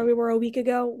remember where we were a week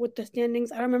ago with the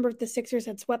standings. I don't remember if the Sixers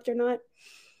had swept or not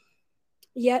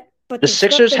yet, but The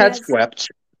Sixers had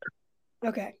swept.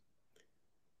 Okay.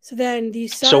 So then the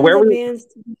Suns So where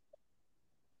advanced.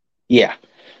 Yeah.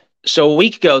 So a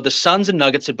week ago, the Suns and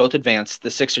Nuggets had both advanced. The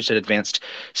Sixers had advanced.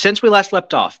 Since we last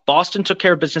left off, Boston took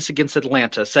care of business against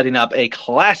Atlanta, setting up a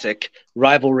classic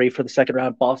rivalry for the second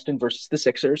round, Boston versus the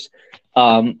Sixers,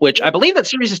 which I believe that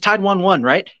series is tied 1-1,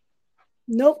 right?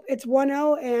 Nope, it's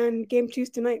 1-0, and game 2's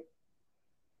tonight.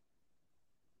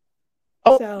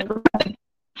 Oh, so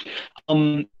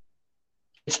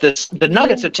it's this. The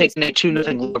Nuggets have taken a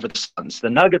 2-0 over the Suns. The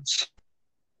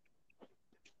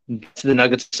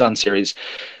Nuggets Sun series.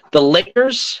 The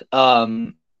Lakers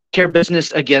care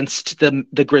business against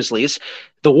the Grizzlies.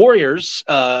 The Warriors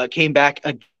came back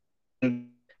against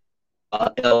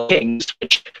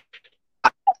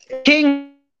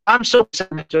Kings. I'm so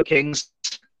excited to Kings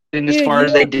in as far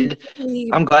as they did.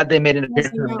 I'm glad they made an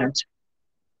appearance.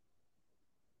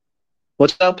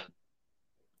 What's up?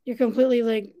 You're completely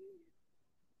like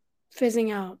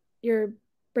fizzing out. You're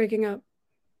breaking up.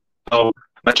 Oh,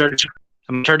 I'm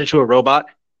turned into a robot.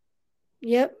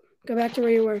 Yep. Go back to where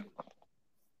you were.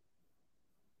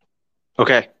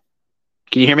 Okay.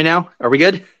 Can you hear me now? Are we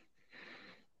good?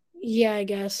 Yeah, I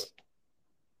guess.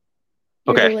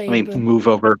 Okay, let me move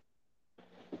over.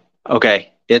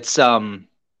 Okay. It's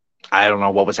I don't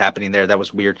know what was happening there. That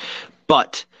was weird.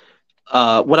 But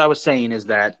what I was saying is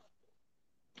that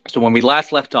so when we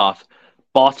last left off,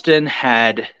 Boston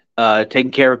had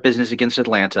taken care of business against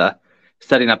Atlanta,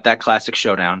 setting up that classic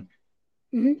showdown.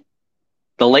 Mm-hmm.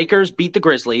 The Lakers beat the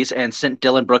Grizzlies and sent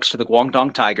Dylan Brooks to the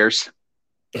Guangdong Tigers.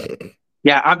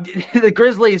 Yeah, the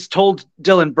Grizzlies told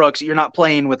Dylan Brooks, "You're not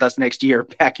playing with us next year.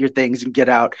 Pack your things and get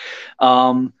out."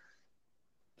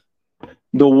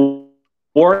 The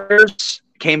Warriors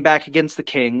came back against the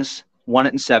Kings, won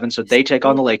it in 7, so they take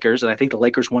on the Lakers, and I think the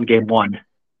Lakers won game 1.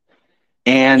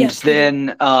 And then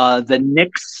the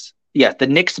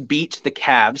Knicks beat the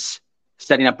Cavs,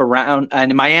 setting up around,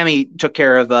 and Miami took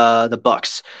care of the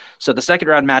Bucks. So the second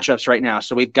round matchups right now.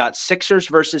 So we've got Sixers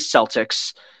versus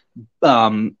Celtics,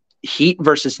 Heat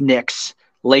versus Knicks,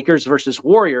 Lakers versus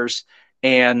Warriors,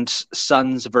 and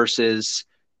Suns versus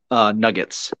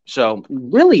Nuggets. So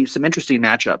really some interesting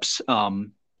matchups.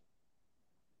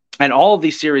 And all of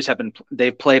these series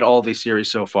they've played all of these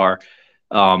series so far.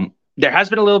 There has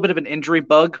been a little bit of an injury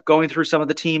bug going through some of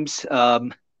the teams.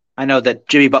 I know that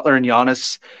Jimmy Butler and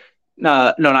Giannis,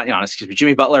 no, not Giannis, excuse me,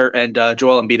 Jimmy Butler and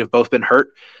Joel Embiid have both been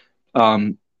hurt.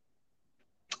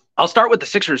 I'll start with the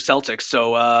Sixers Celtics.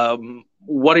 So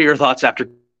what are your thoughts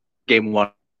after game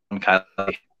 1,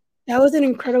 Kylie? That was an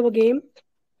incredible game.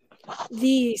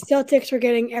 The Celtics were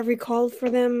getting every call for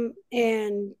them,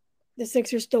 and the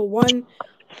Sixers still won.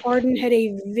 Harden had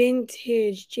a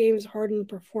vintage James Harden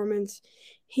performance.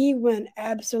 He went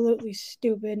absolutely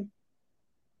stupid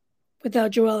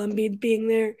without Joel Embiid being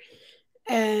there.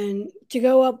 And to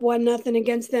go up 1-0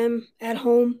 against them at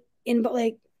home,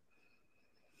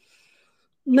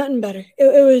 nothing better.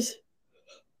 It was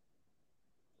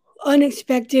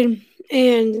unexpected.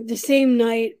 And the same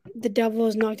night, the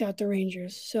Devils knocked out the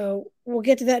Rangers. So we'll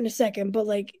get to that in a second. But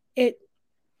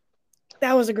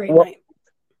that was a great night.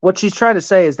 What she's trying to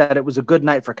say is that it was a good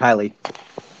night for Kylie.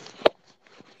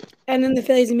 And then the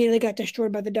Phillies immediately got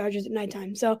destroyed by the Dodgers at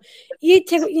nighttime. So you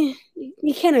can't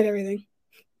have everything.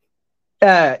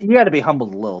 You got to be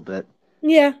humbled a little bit.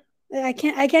 Yeah, I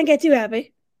can't get too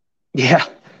happy. Yeah.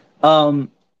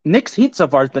 Knicks Heat so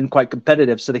far has been quite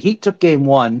competitive. So the Heat took game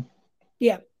 1.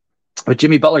 Yeah. But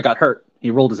Jimmy Butler got hurt.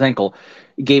 He rolled his ankle.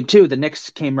 Game 2, the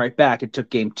Knicks came right back and took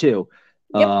game 2.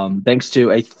 Yep. Thanks to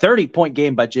a 30-point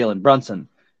game by Jalen Brunson.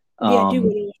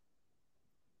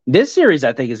 This series,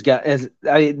 I think,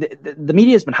 the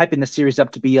media has been hyping this series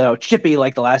up to be chippy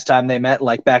like the last time they met,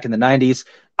 like back in the 90s.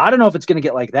 I don't know if it's going to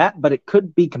get like that, but it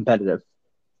could be competitive.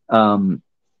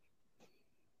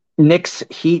 Knicks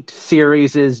Heat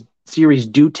series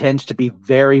do tend to be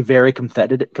very, very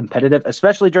competitive,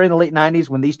 especially during the late 90s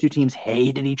when these two teams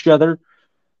hated each other.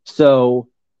 So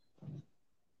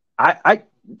I'm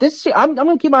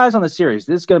going to keep my eyes on the series.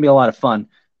 This is going to be a lot of fun.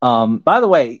 By the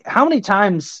way, how many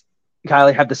times,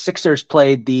 Kylie, have the Sixers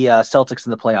played the Celtics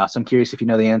in the playoffs? I'm curious if you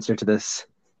know the answer to this.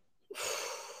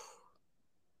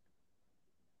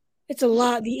 It's a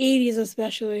lot. The 80s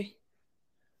especially.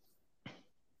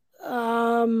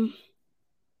 And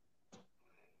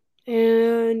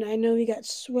I know we got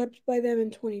swept by them in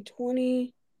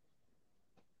 2020.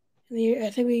 I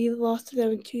think we lost to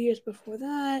them 2 years before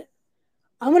that.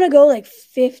 I'm gonna go like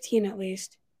 15 at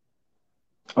least.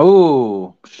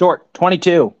 Oh, short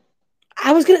 22.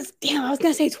 I was gonna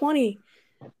say 20.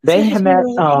 They have met.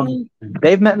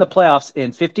 They've met in the playoffs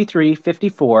in 53,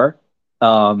 54,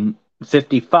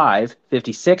 55,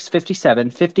 56,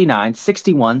 57, 59,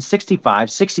 61,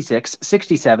 65, 66,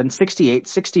 67, 68,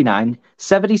 69,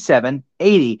 77,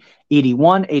 80,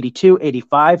 81, 82,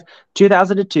 85,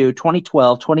 2002,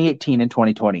 2012, 2018, and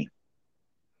 2020.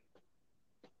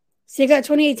 So you got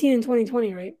 2018 and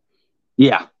 2020, right?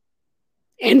 Yeah.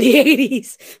 And the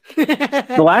 80s.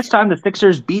 The last time the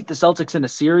Sixers beat the Celtics in a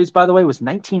series, by the way, was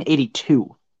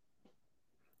 1982.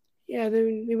 Yeah,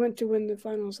 they went to win the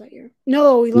finals that year.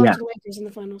 No, we lost to the Lakers in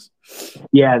the finals.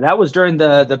 Yeah, that was during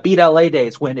the beat LA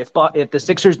days when if the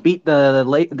Sixers beat the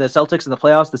Celtics in the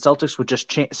playoffs, the Celtics would just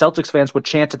Celtics fans would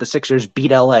chant to the Sixers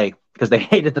beat LA because they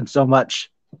hated them so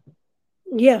much.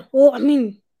 Yeah, well, I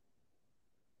mean,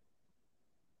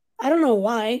 I don't know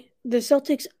why the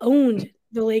Celtics owned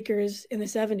the Lakers in the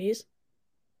 70s.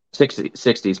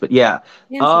 60s, but yeah.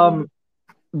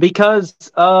 Because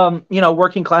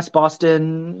working class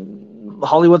Boston,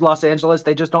 Hollywood, Los Angeles,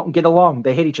 they just don't get along.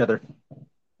 They hate each other.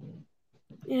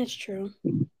 Yeah, it's true.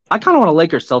 I kind of want a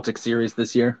Lakers Celtics series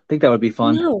this year. I think that would be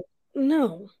fun.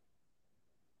 No.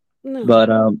 But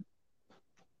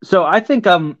so I think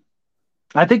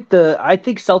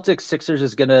Celtics Sixers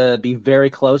is going to be very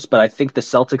close, but I think the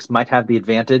Celtics might have the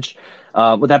advantage.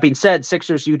 With that being said,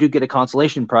 Sixers, you do get a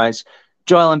consolation prize.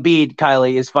 Joel Embiid,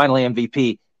 Kylie, is finally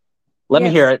MVP. Let me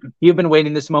hear it. You've been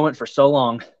waiting this moment for so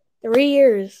long. 3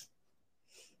 years.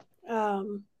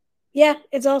 Yeah,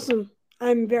 it's awesome.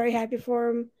 I'm very happy for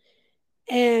him.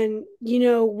 And,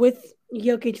 with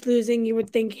Jokic losing, you would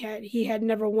think he had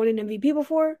never won an MVP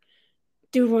before.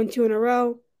 Dude won 2 in a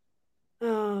row.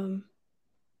 I'm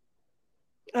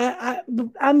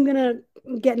going to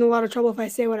get in a lot of trouble if I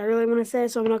say what I really want to say,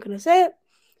 so I'm not going to say it.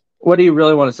 What do you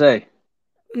really want to say?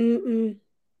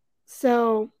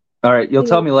 So... All right, you'll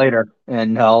tell me later,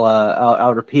 and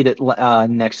I'll repeat it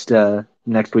next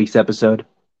week's episode.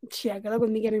 Yeah, good luck with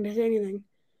me getting to say anything.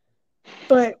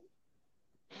 But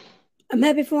I'm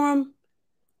happy for him.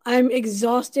 I'm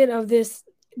exhausted of this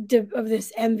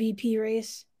MVP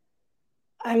race.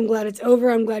 I'm glad it's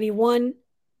over. I'm glad he won.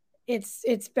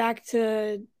 It's back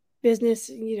to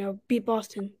business. Beat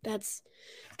Boston. That's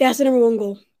the number one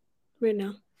goal right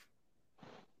now.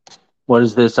 What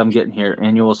is this I'm getting here?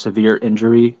 Annual severe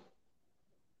injury.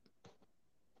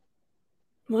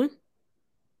 What?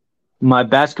 My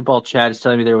basketball chat is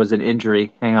telling me there was an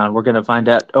injury. Hang on, we're gonna find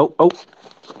out. Oh.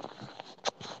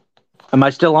 Am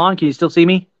I still on? Can you still see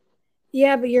me?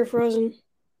 Yeah, but you're frozen.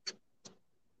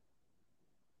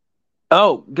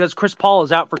 Oh, because Chris Paul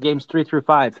is out for games 3 through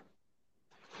 5.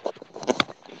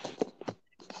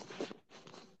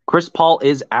 Chris Paul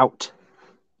is out.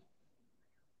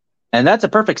 And that's a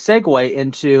perfect segue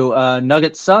into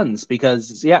Nuggets Suns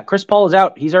because, Chris Paul is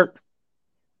out. He's hurt.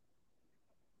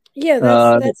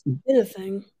 Yeah, that's been a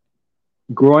thing.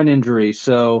 Groin injury.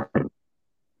 So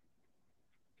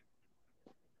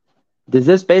does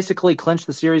this basically clinch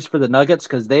the series for the Nuggets?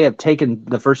 Because they have taken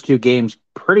the first 2 games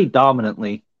pretty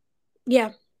dominantly. Yeah.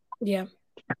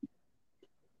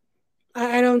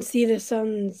 I don't see the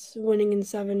Suns winning in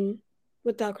 7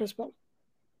 without Chris Paul.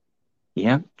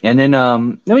 Yeah. And then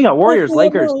we got Warriors,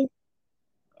 Lakers.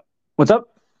 What's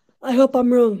up? I hope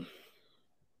I'm wrong.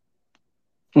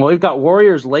 Well, we've got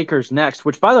Warriors, Lakers next,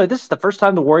 which, by the way, this is the first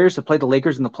time the Warriors have played the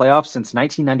Lakers in the playoffs since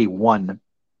 1991.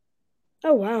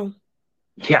 Oh, wow.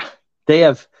 Yeah.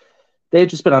 They've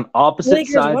just been on opposite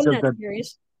sides of the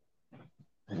series.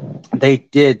 They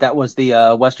did. That was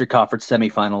the Western Conference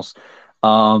semifinals.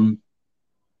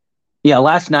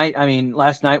 Last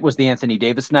night was the Anthony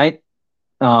Davis night.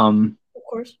 Of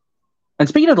course. And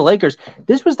speaking of the Lakers,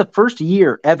 this was the first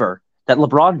year ever that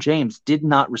LeBron James did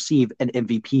not receive an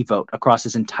MVP vote across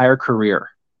his entire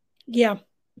career. Yeah.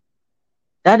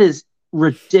 That is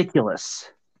ridiculous.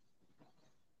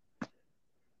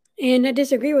 And I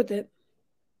disagree with it.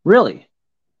 Really?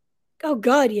 Oh,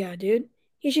 God, yeah, dude.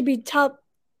 He should be top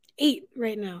 8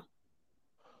 right now.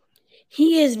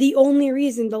 He is the only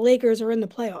reason the Lakers are in the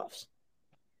playoffs.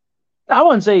 I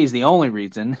wouldn't say he's the only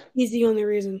reason. He's the only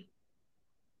reason.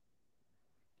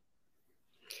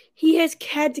 He has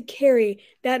had to carry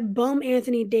that bum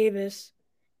Anthony Davis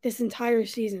this entire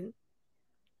season.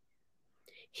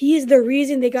 He is the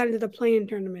reason they got into the play-in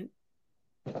tournament.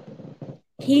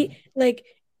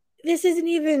 This isn't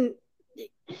even...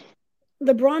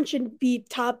 LeBron should be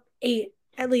top 8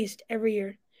 at least every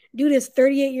year. Dude is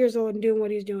 38 years old and doing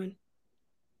what he's doing.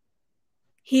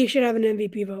 He should have an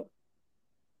MVP vote.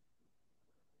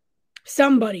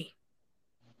 Somebody.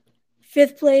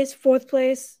 5th place, 4th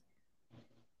place.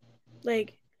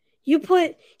 Like, you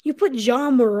put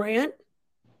John Morant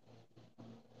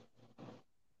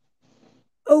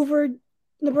over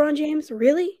LeBron James?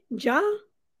 Really? Ja?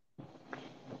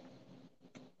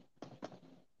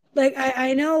 Like,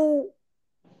 I know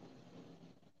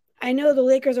the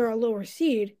Lakers are a lower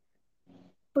seed,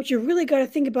 but you really got to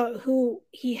think about who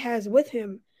he has with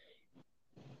him.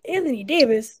 Anthony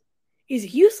Davis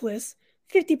is useless.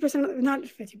 50%, not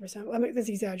 50%. I mean, that's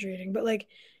exaggerating, but like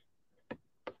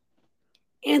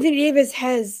Anthony Davis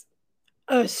has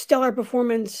a stellar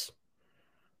performance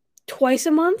twice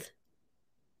a month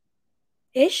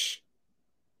ish,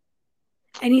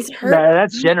 and he's hurt.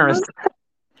 That's generous.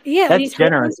 Yeah, that's and he's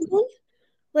generous. hurt once a month.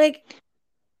 Like,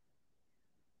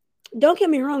 don't get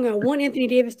me wrong. I want Anthony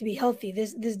Davis to be healthy.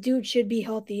 This dude should be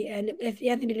healthy, and if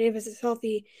Anthony Davis is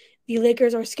healthy, the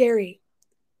Lakers are scary.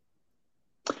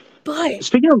 But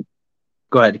Speaking of,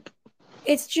 go ahead.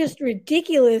 It's just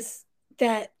ridiculous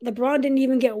that LeBron didn't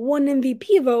even get one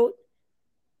MVP vote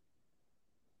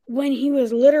when he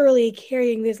was literally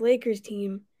carrying this Lakers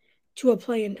team to a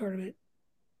play-in tournament.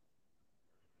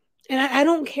 And I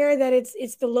don't care that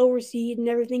it's the lower seed and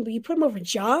everything, but you put him over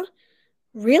Ja?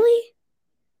 Really?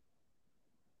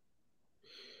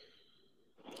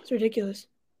 It's ridiculous.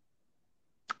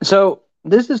 So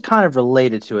this is kind of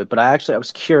related to it, but I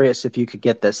was curious if you could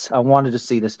get this. I wanted to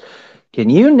see this.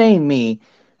 Can you name me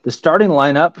the starting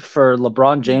lineup for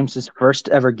LeBron James's first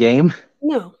ever game?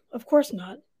 No, of course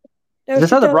not. That was This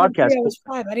is how the broadcast. I was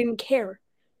 5. I didn't care.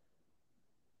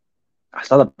 I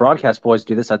saw the broadcast boys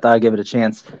do this. I thought I'd give it a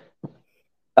chance.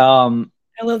 I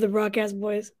love the broadcast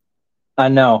boys. I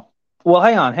know. Well,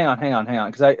 hang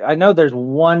on, because I know there's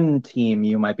one team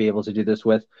you might be able to do this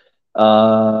with.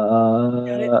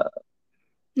 Not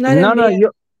NBA.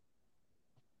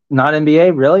 Not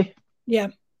NBA, really? Yeah.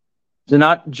 Is it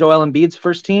not Joel Embiid's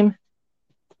first team?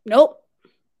 Nope.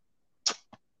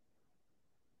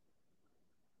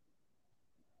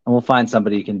 And we'll find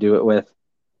somebody you can do it with.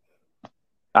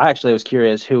 I actually was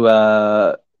curious who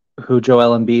was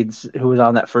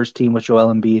on that first team with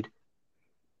Joel Embiid.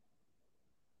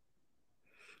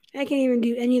 I can't even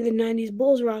do any of the 90s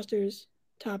Bulls rosters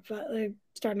top 5, like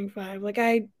starting 5.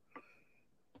 Like,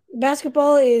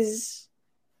 basketball is,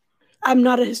 I'm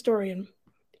not a historian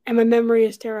and my memory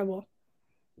is terrible.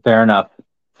 Fair enough.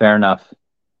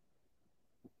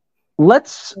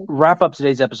 Let's wrap up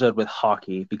today's episode with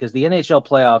hockey because the NHL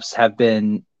playoffs have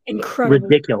been incredible,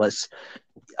 ridiculous.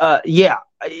 Yeah.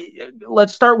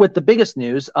 Let's start with the biggest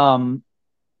news.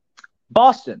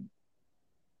 Boston.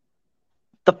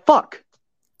 The fuck?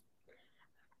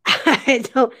 I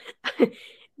don't.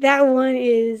 That one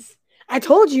is. I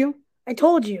told you.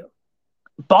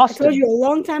 Boston. I told you a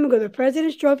long time ago. The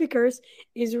President's Trophy curse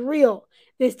is real.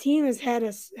 This team has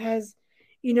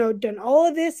done all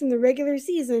of this in the regular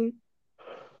season,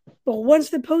 but once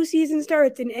the postseason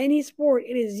starts in any sport,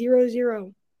 it is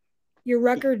 0-0. Your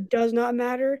record does not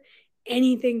matter.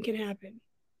 Anything can happen.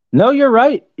 No, you're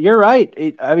right.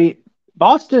 I mean,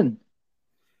 Boston.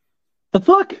 The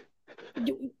fuck?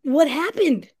 What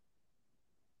happened?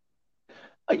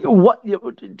 What,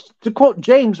 to quote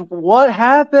James, what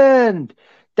happened?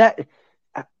 That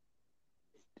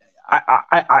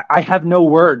I have no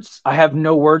words. I have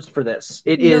no words for this.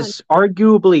 It is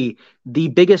arguably the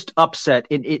biggest upset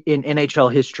in NHL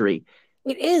history.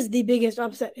 It is the biggest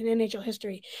upset in NHL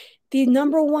history. The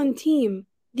number one team,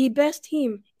 the best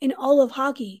team in all of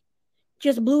hockey,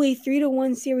 just blew a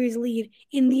 3-1 series lead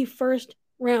in the first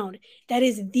round. That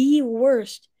is the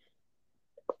worst.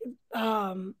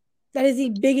 That is the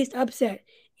biggest upset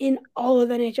in all of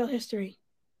NHL history.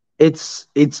 It's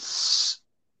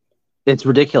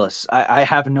ridiculous. I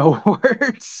have no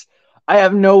words. I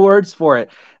have no words for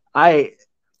it. And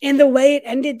the way it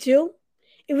ended too.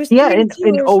 It was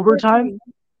in overtime.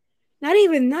 Not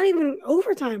even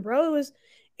overtime, bro.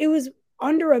 It was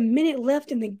under a minute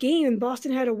left in the game, and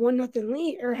Boston had a 1-0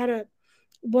 lead, or had a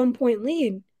 1-point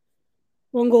lead,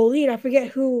 1-goal lead. I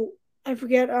forget what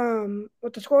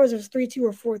the score was. It was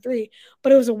 3-2 or 4-3,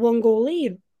 but it was a 1-goal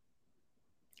lead,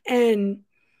 and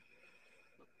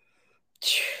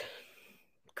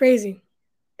crazy.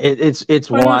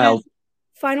 It's wild.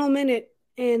 Final minute,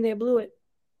 and they blew it.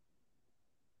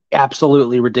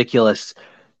 Absolutely ridiculous.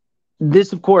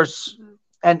 This, of course,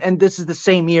 and this is the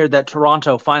same year that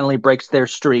Toronto finally breaks their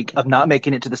streak of not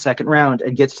making it to the second round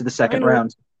and gets to the second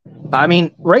round. I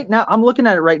mean, right now, I'm looking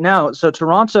at it right now. So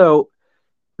Toronto,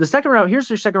 the second round, here's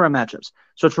their second round matchups.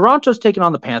 So Toronto's taking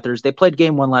on the Panthers. They played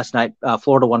game 1 last night.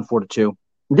 Florida won 4-2.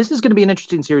 This is going to be an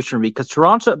interesting series for me because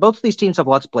Toronto, both of these teams have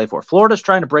lots to play for. Florida's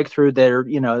trying to break through their,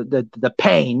 the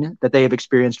pain that they have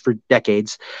experienced for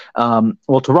decades.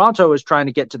 Well, Toronto is trying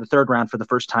to get to the third round for the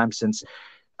first time since,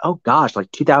 oh gosh,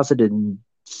 like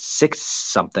 2006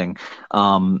 something.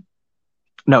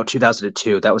 No,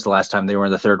 2002. That was the last time they were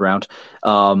in the third round.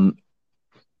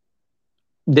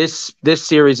 This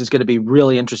series is going to be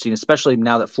really interesting, especially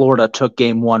now that Florida took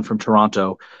game one from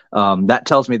Toronto. That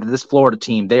tells me that this Florida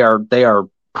team, they are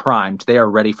primed. They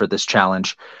are ready for this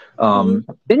challenge. Then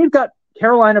you've got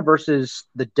Carolina versus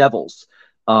the Devils.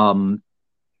 I'm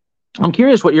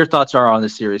curious what your thoughts are on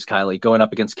this series, Kylie, going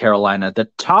up against Carolina, the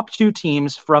top two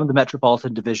teams from the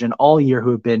Metropolitan Division all year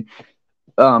who have been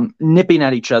nipping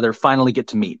at each other, finally get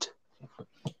to meet.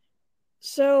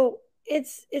 So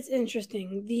it's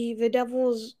interesting. The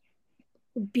Devils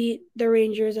beat the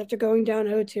Rangers after going down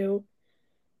 0-2.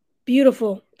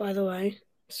 Beautiful, by the way.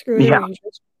 Screw the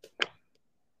Rangers.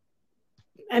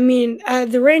 I mean,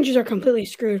 the Rangers are completely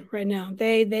screwed right now.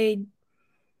 They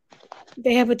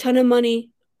have a ton of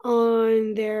money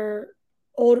on their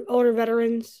older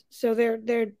veterans, so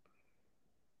they're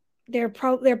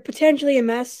potentially a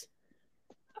mess.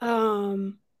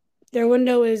 Their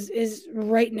window is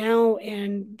right now,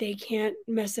 and they can't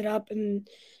mess it up, and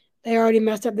they already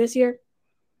messed up this year.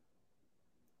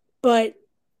 But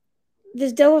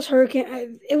this Devils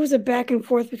Hurricane, it was a back and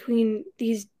forth between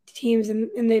these teams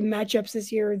in the matchups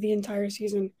this year, the entire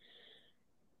season.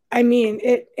 I mean,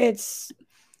 it's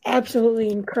absolutely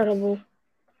incredible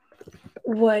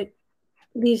what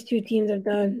these two teams have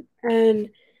done, and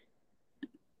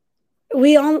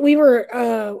we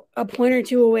were a point or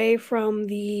two away from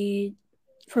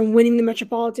winning the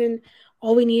Metropolitan.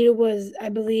 All we needed was, I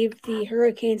believe, the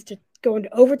Hurricanes to go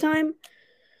into overtime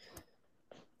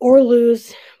or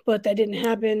lose, but that didn't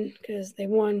happen because they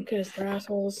won because they're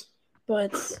assholes.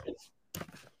 But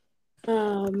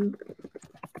I'm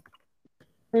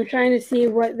trying to see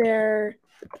what their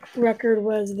record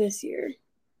was this year.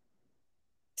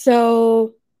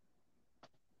 So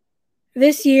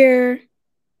this year,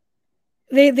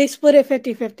 they split it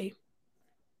 50-50.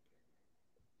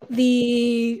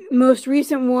 The most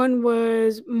recent one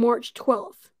was March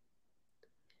 12th.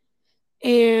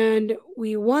 And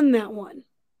we won that one.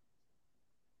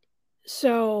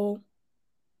 So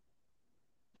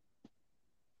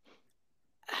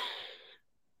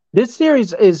this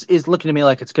series is looking to me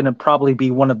like it's going to probably be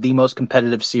one of the most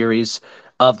competitive series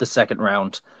of the second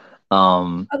round.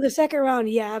 Of the second round,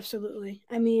 yeah, absolutely.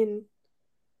 I mean,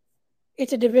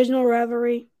 it's a divisional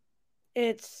rivalry.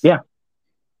 All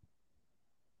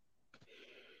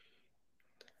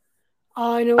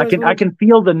I know is I can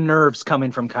feel the nerves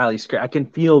coming from Kylie's. I can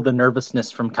feel the nervousness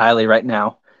from Kylie right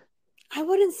now. I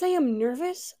wouldn't say I'm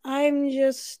nervous. I'm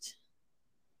just,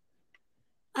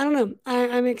 I don't know.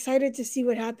 I'm excited to see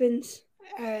what happens.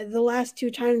 The last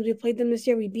two times we played them this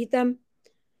year, we beat them.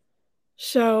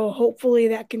 So hopefully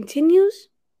that continues.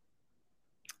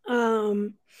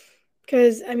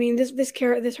 Because I mean, this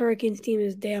Hurricanes team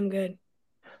is damn good.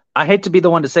 I hate to be the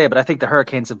one to say it, but I think the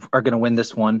Hurricanes are going to win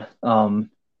this one. I'm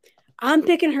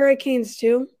picking Hurricanes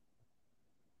too,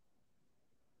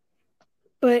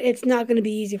 but it's not going to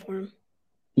be easy for them.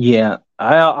 Yeah,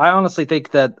 I honestly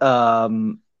think that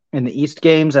in the East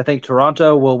games, I think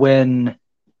Toronto will win.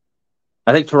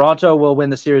 I think Toronto will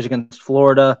win the series against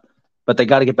Florida, but they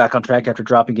got to get back on track after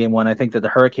dropping game one. I think that the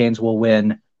Hurricanes will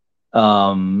win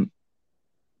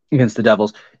against the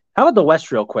Devils. How about the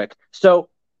West real quick? So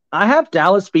I have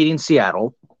Dallas beating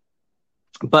Seattle,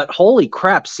 but holy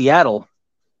crap, Seattle.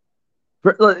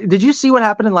 Did you see what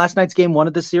happened in last night's game one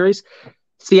of this series?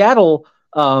 Seattle,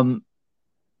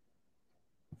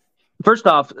 first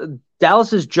off,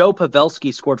 Dallas's Joe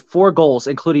Pavelski scored 4 goals,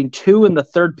 including 2 in the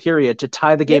third period to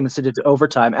tie the game and send it to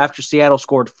overtime after Seattle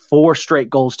scored 4 straight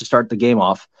goals to start the game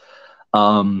off.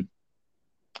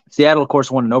 Seattle, of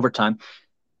course, won in overtime.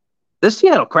 This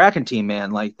Seattle Kraken team, man,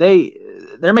 like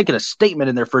they're making a statement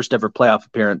in their first ever playoff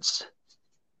appearance.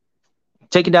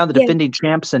 Taking down the defending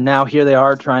champs, and now here they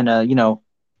are trying to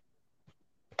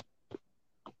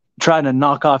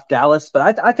knock off Dallas.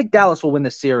 But I think Dallas will win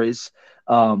this series.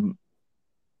 And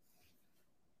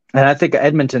I think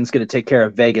Edmonton's going to take care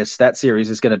of Vegas. That series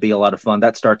is going to be a lot of fun.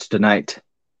 That starts tonight.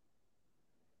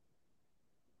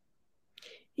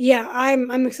 Yeah,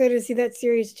 I'm excited to see that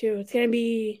series too. It's going to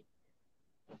be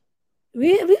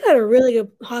we've had a really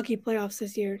good hockey playoffs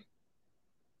this year.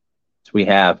 We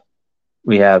have.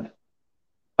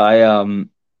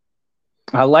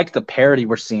 I like the parity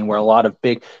we're seeing where a lot of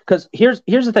because here's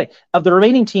the thing of the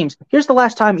remaining teams. Here's the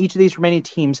last time each of these remaining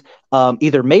teams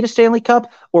either made a Stanley Cup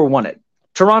or won it.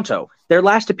 Toronto, their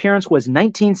last appearance was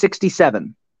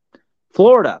 1967.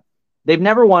 Florida, they've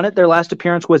never won it. Their last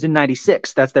appearance was in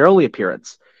 96. That's their only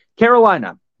appearance.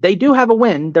 Carolina, they do have a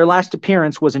win. Their last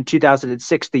appearance was in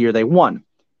 2006, the year they won.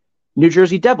 New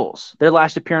Jersey Devils, their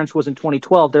last appearance was in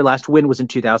 2012. Their last win was in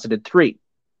 2003.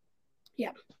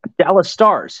 Yeah. Dallas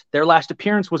Stars, their last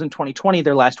appearance was in 2020.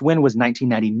 Their last win was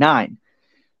 1999.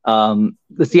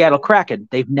 The Seattle Kraken,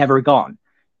 they've never gone.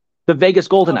 The Vegas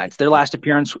Golden Knights, their last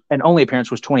appearance and only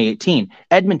appearance was 2018.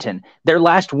 Edmonton, their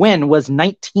last win was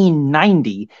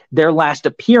 1990. Their last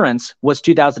appearance was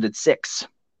 2006.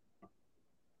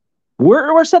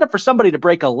 We're set up for somebody to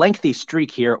break a lengthy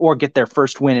streak here or get their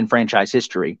first win in franchise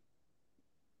history.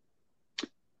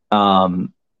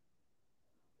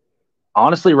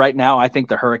 Honestly, right now, I think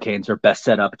the Hurricanes are best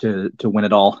set up to win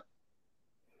it all.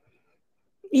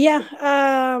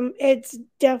 Yeah, it's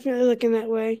definitely looking that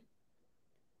way.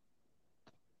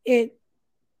 It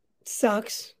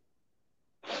sucks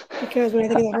because when I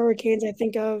think of the Hurricanes, I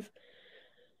think of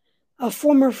a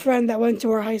former friend that went to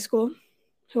our high school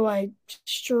who I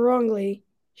strongly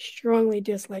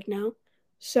dislike now.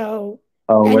 So,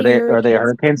 are they a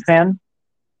Hurricanes fan?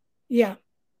 Yeah.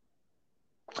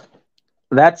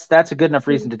 That's a good enough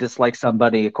reason to dislike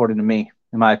somebody, according to me,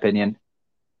 in my opinion.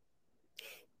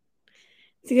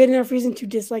 It's a good enough reason to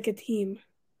dislike a team.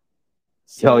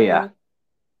 So, oh, yeah.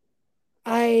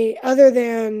 Other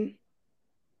than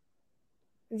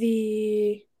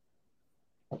the,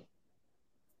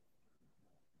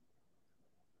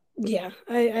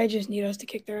 I just need us to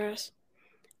kick their ass.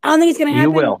 I don't think it's going to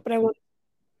happen. You will. But I want.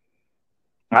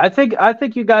 I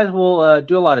think you guys will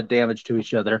do a lot of damage to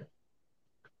each other.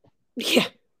 Yeah.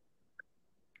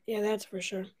 Yeah, that's for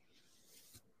sure.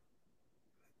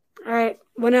 All right.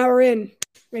 1 hour in.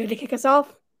 Ready to kick us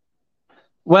off?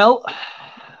 Well,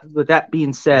 with that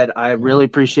being said, I really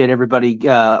appreciate everybody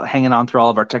hanging on through all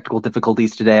of our technical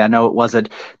difficulties today. I know it wasn't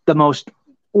the most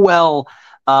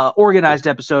organized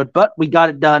episode, but we got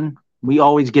it done. We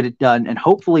always get it done. And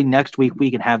hopefully next week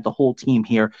we can have the whole team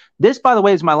here. This, by the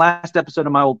way, is my last episode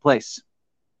of my old place,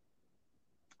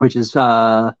 which is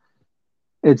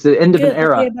it's the end of an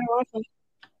era. Oh,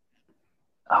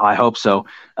 I hope so.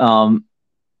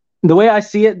 The way I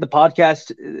see it, the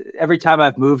podcast, every time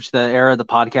I've moved, the era of the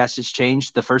podcast has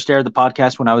changed. The first era of the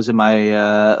podcast, when I was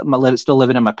in still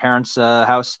living in my parents'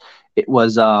 house, it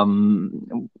was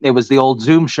the old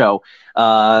Zoom show.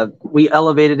 We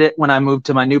elevated it when I moved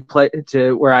to my new place,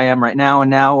 to where I am right now, and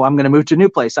now I'm going to move to a new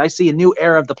place. I see a new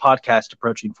era of the podcast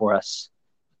approaching for us.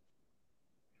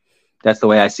 That's the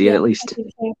way I see it, at least.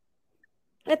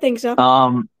 I think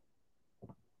so.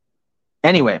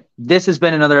 Anyway, this has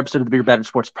been another episode of the Bigger Battered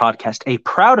Sports Podcast, a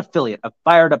proud affiliate of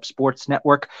Fired Up Sports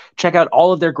Network. Check out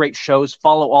all of their great shows.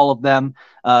 Follow all of them.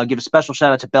 Give a special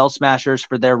shout out to Bell Smashers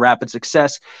for their rapid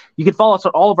success. You can follow us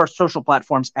on all of our social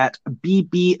platforms at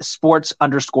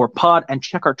 @BBSports_pod and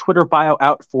check our Twitter bio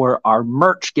out for our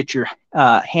merch. Get your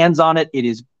hands on it. It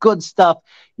is good stuff.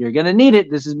 You're going to need it.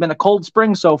 This has been a cold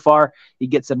spring so far. You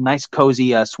get some nice, cozy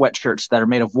sweatshirts that are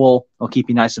made of wool. They'll keep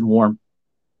you nice and warm.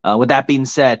 With that being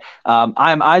said,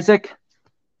 I'm Isaac.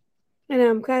 And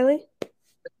I'm Kylie.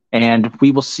 And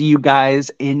we will see you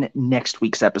guys in next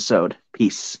week's episode.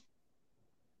 Peace.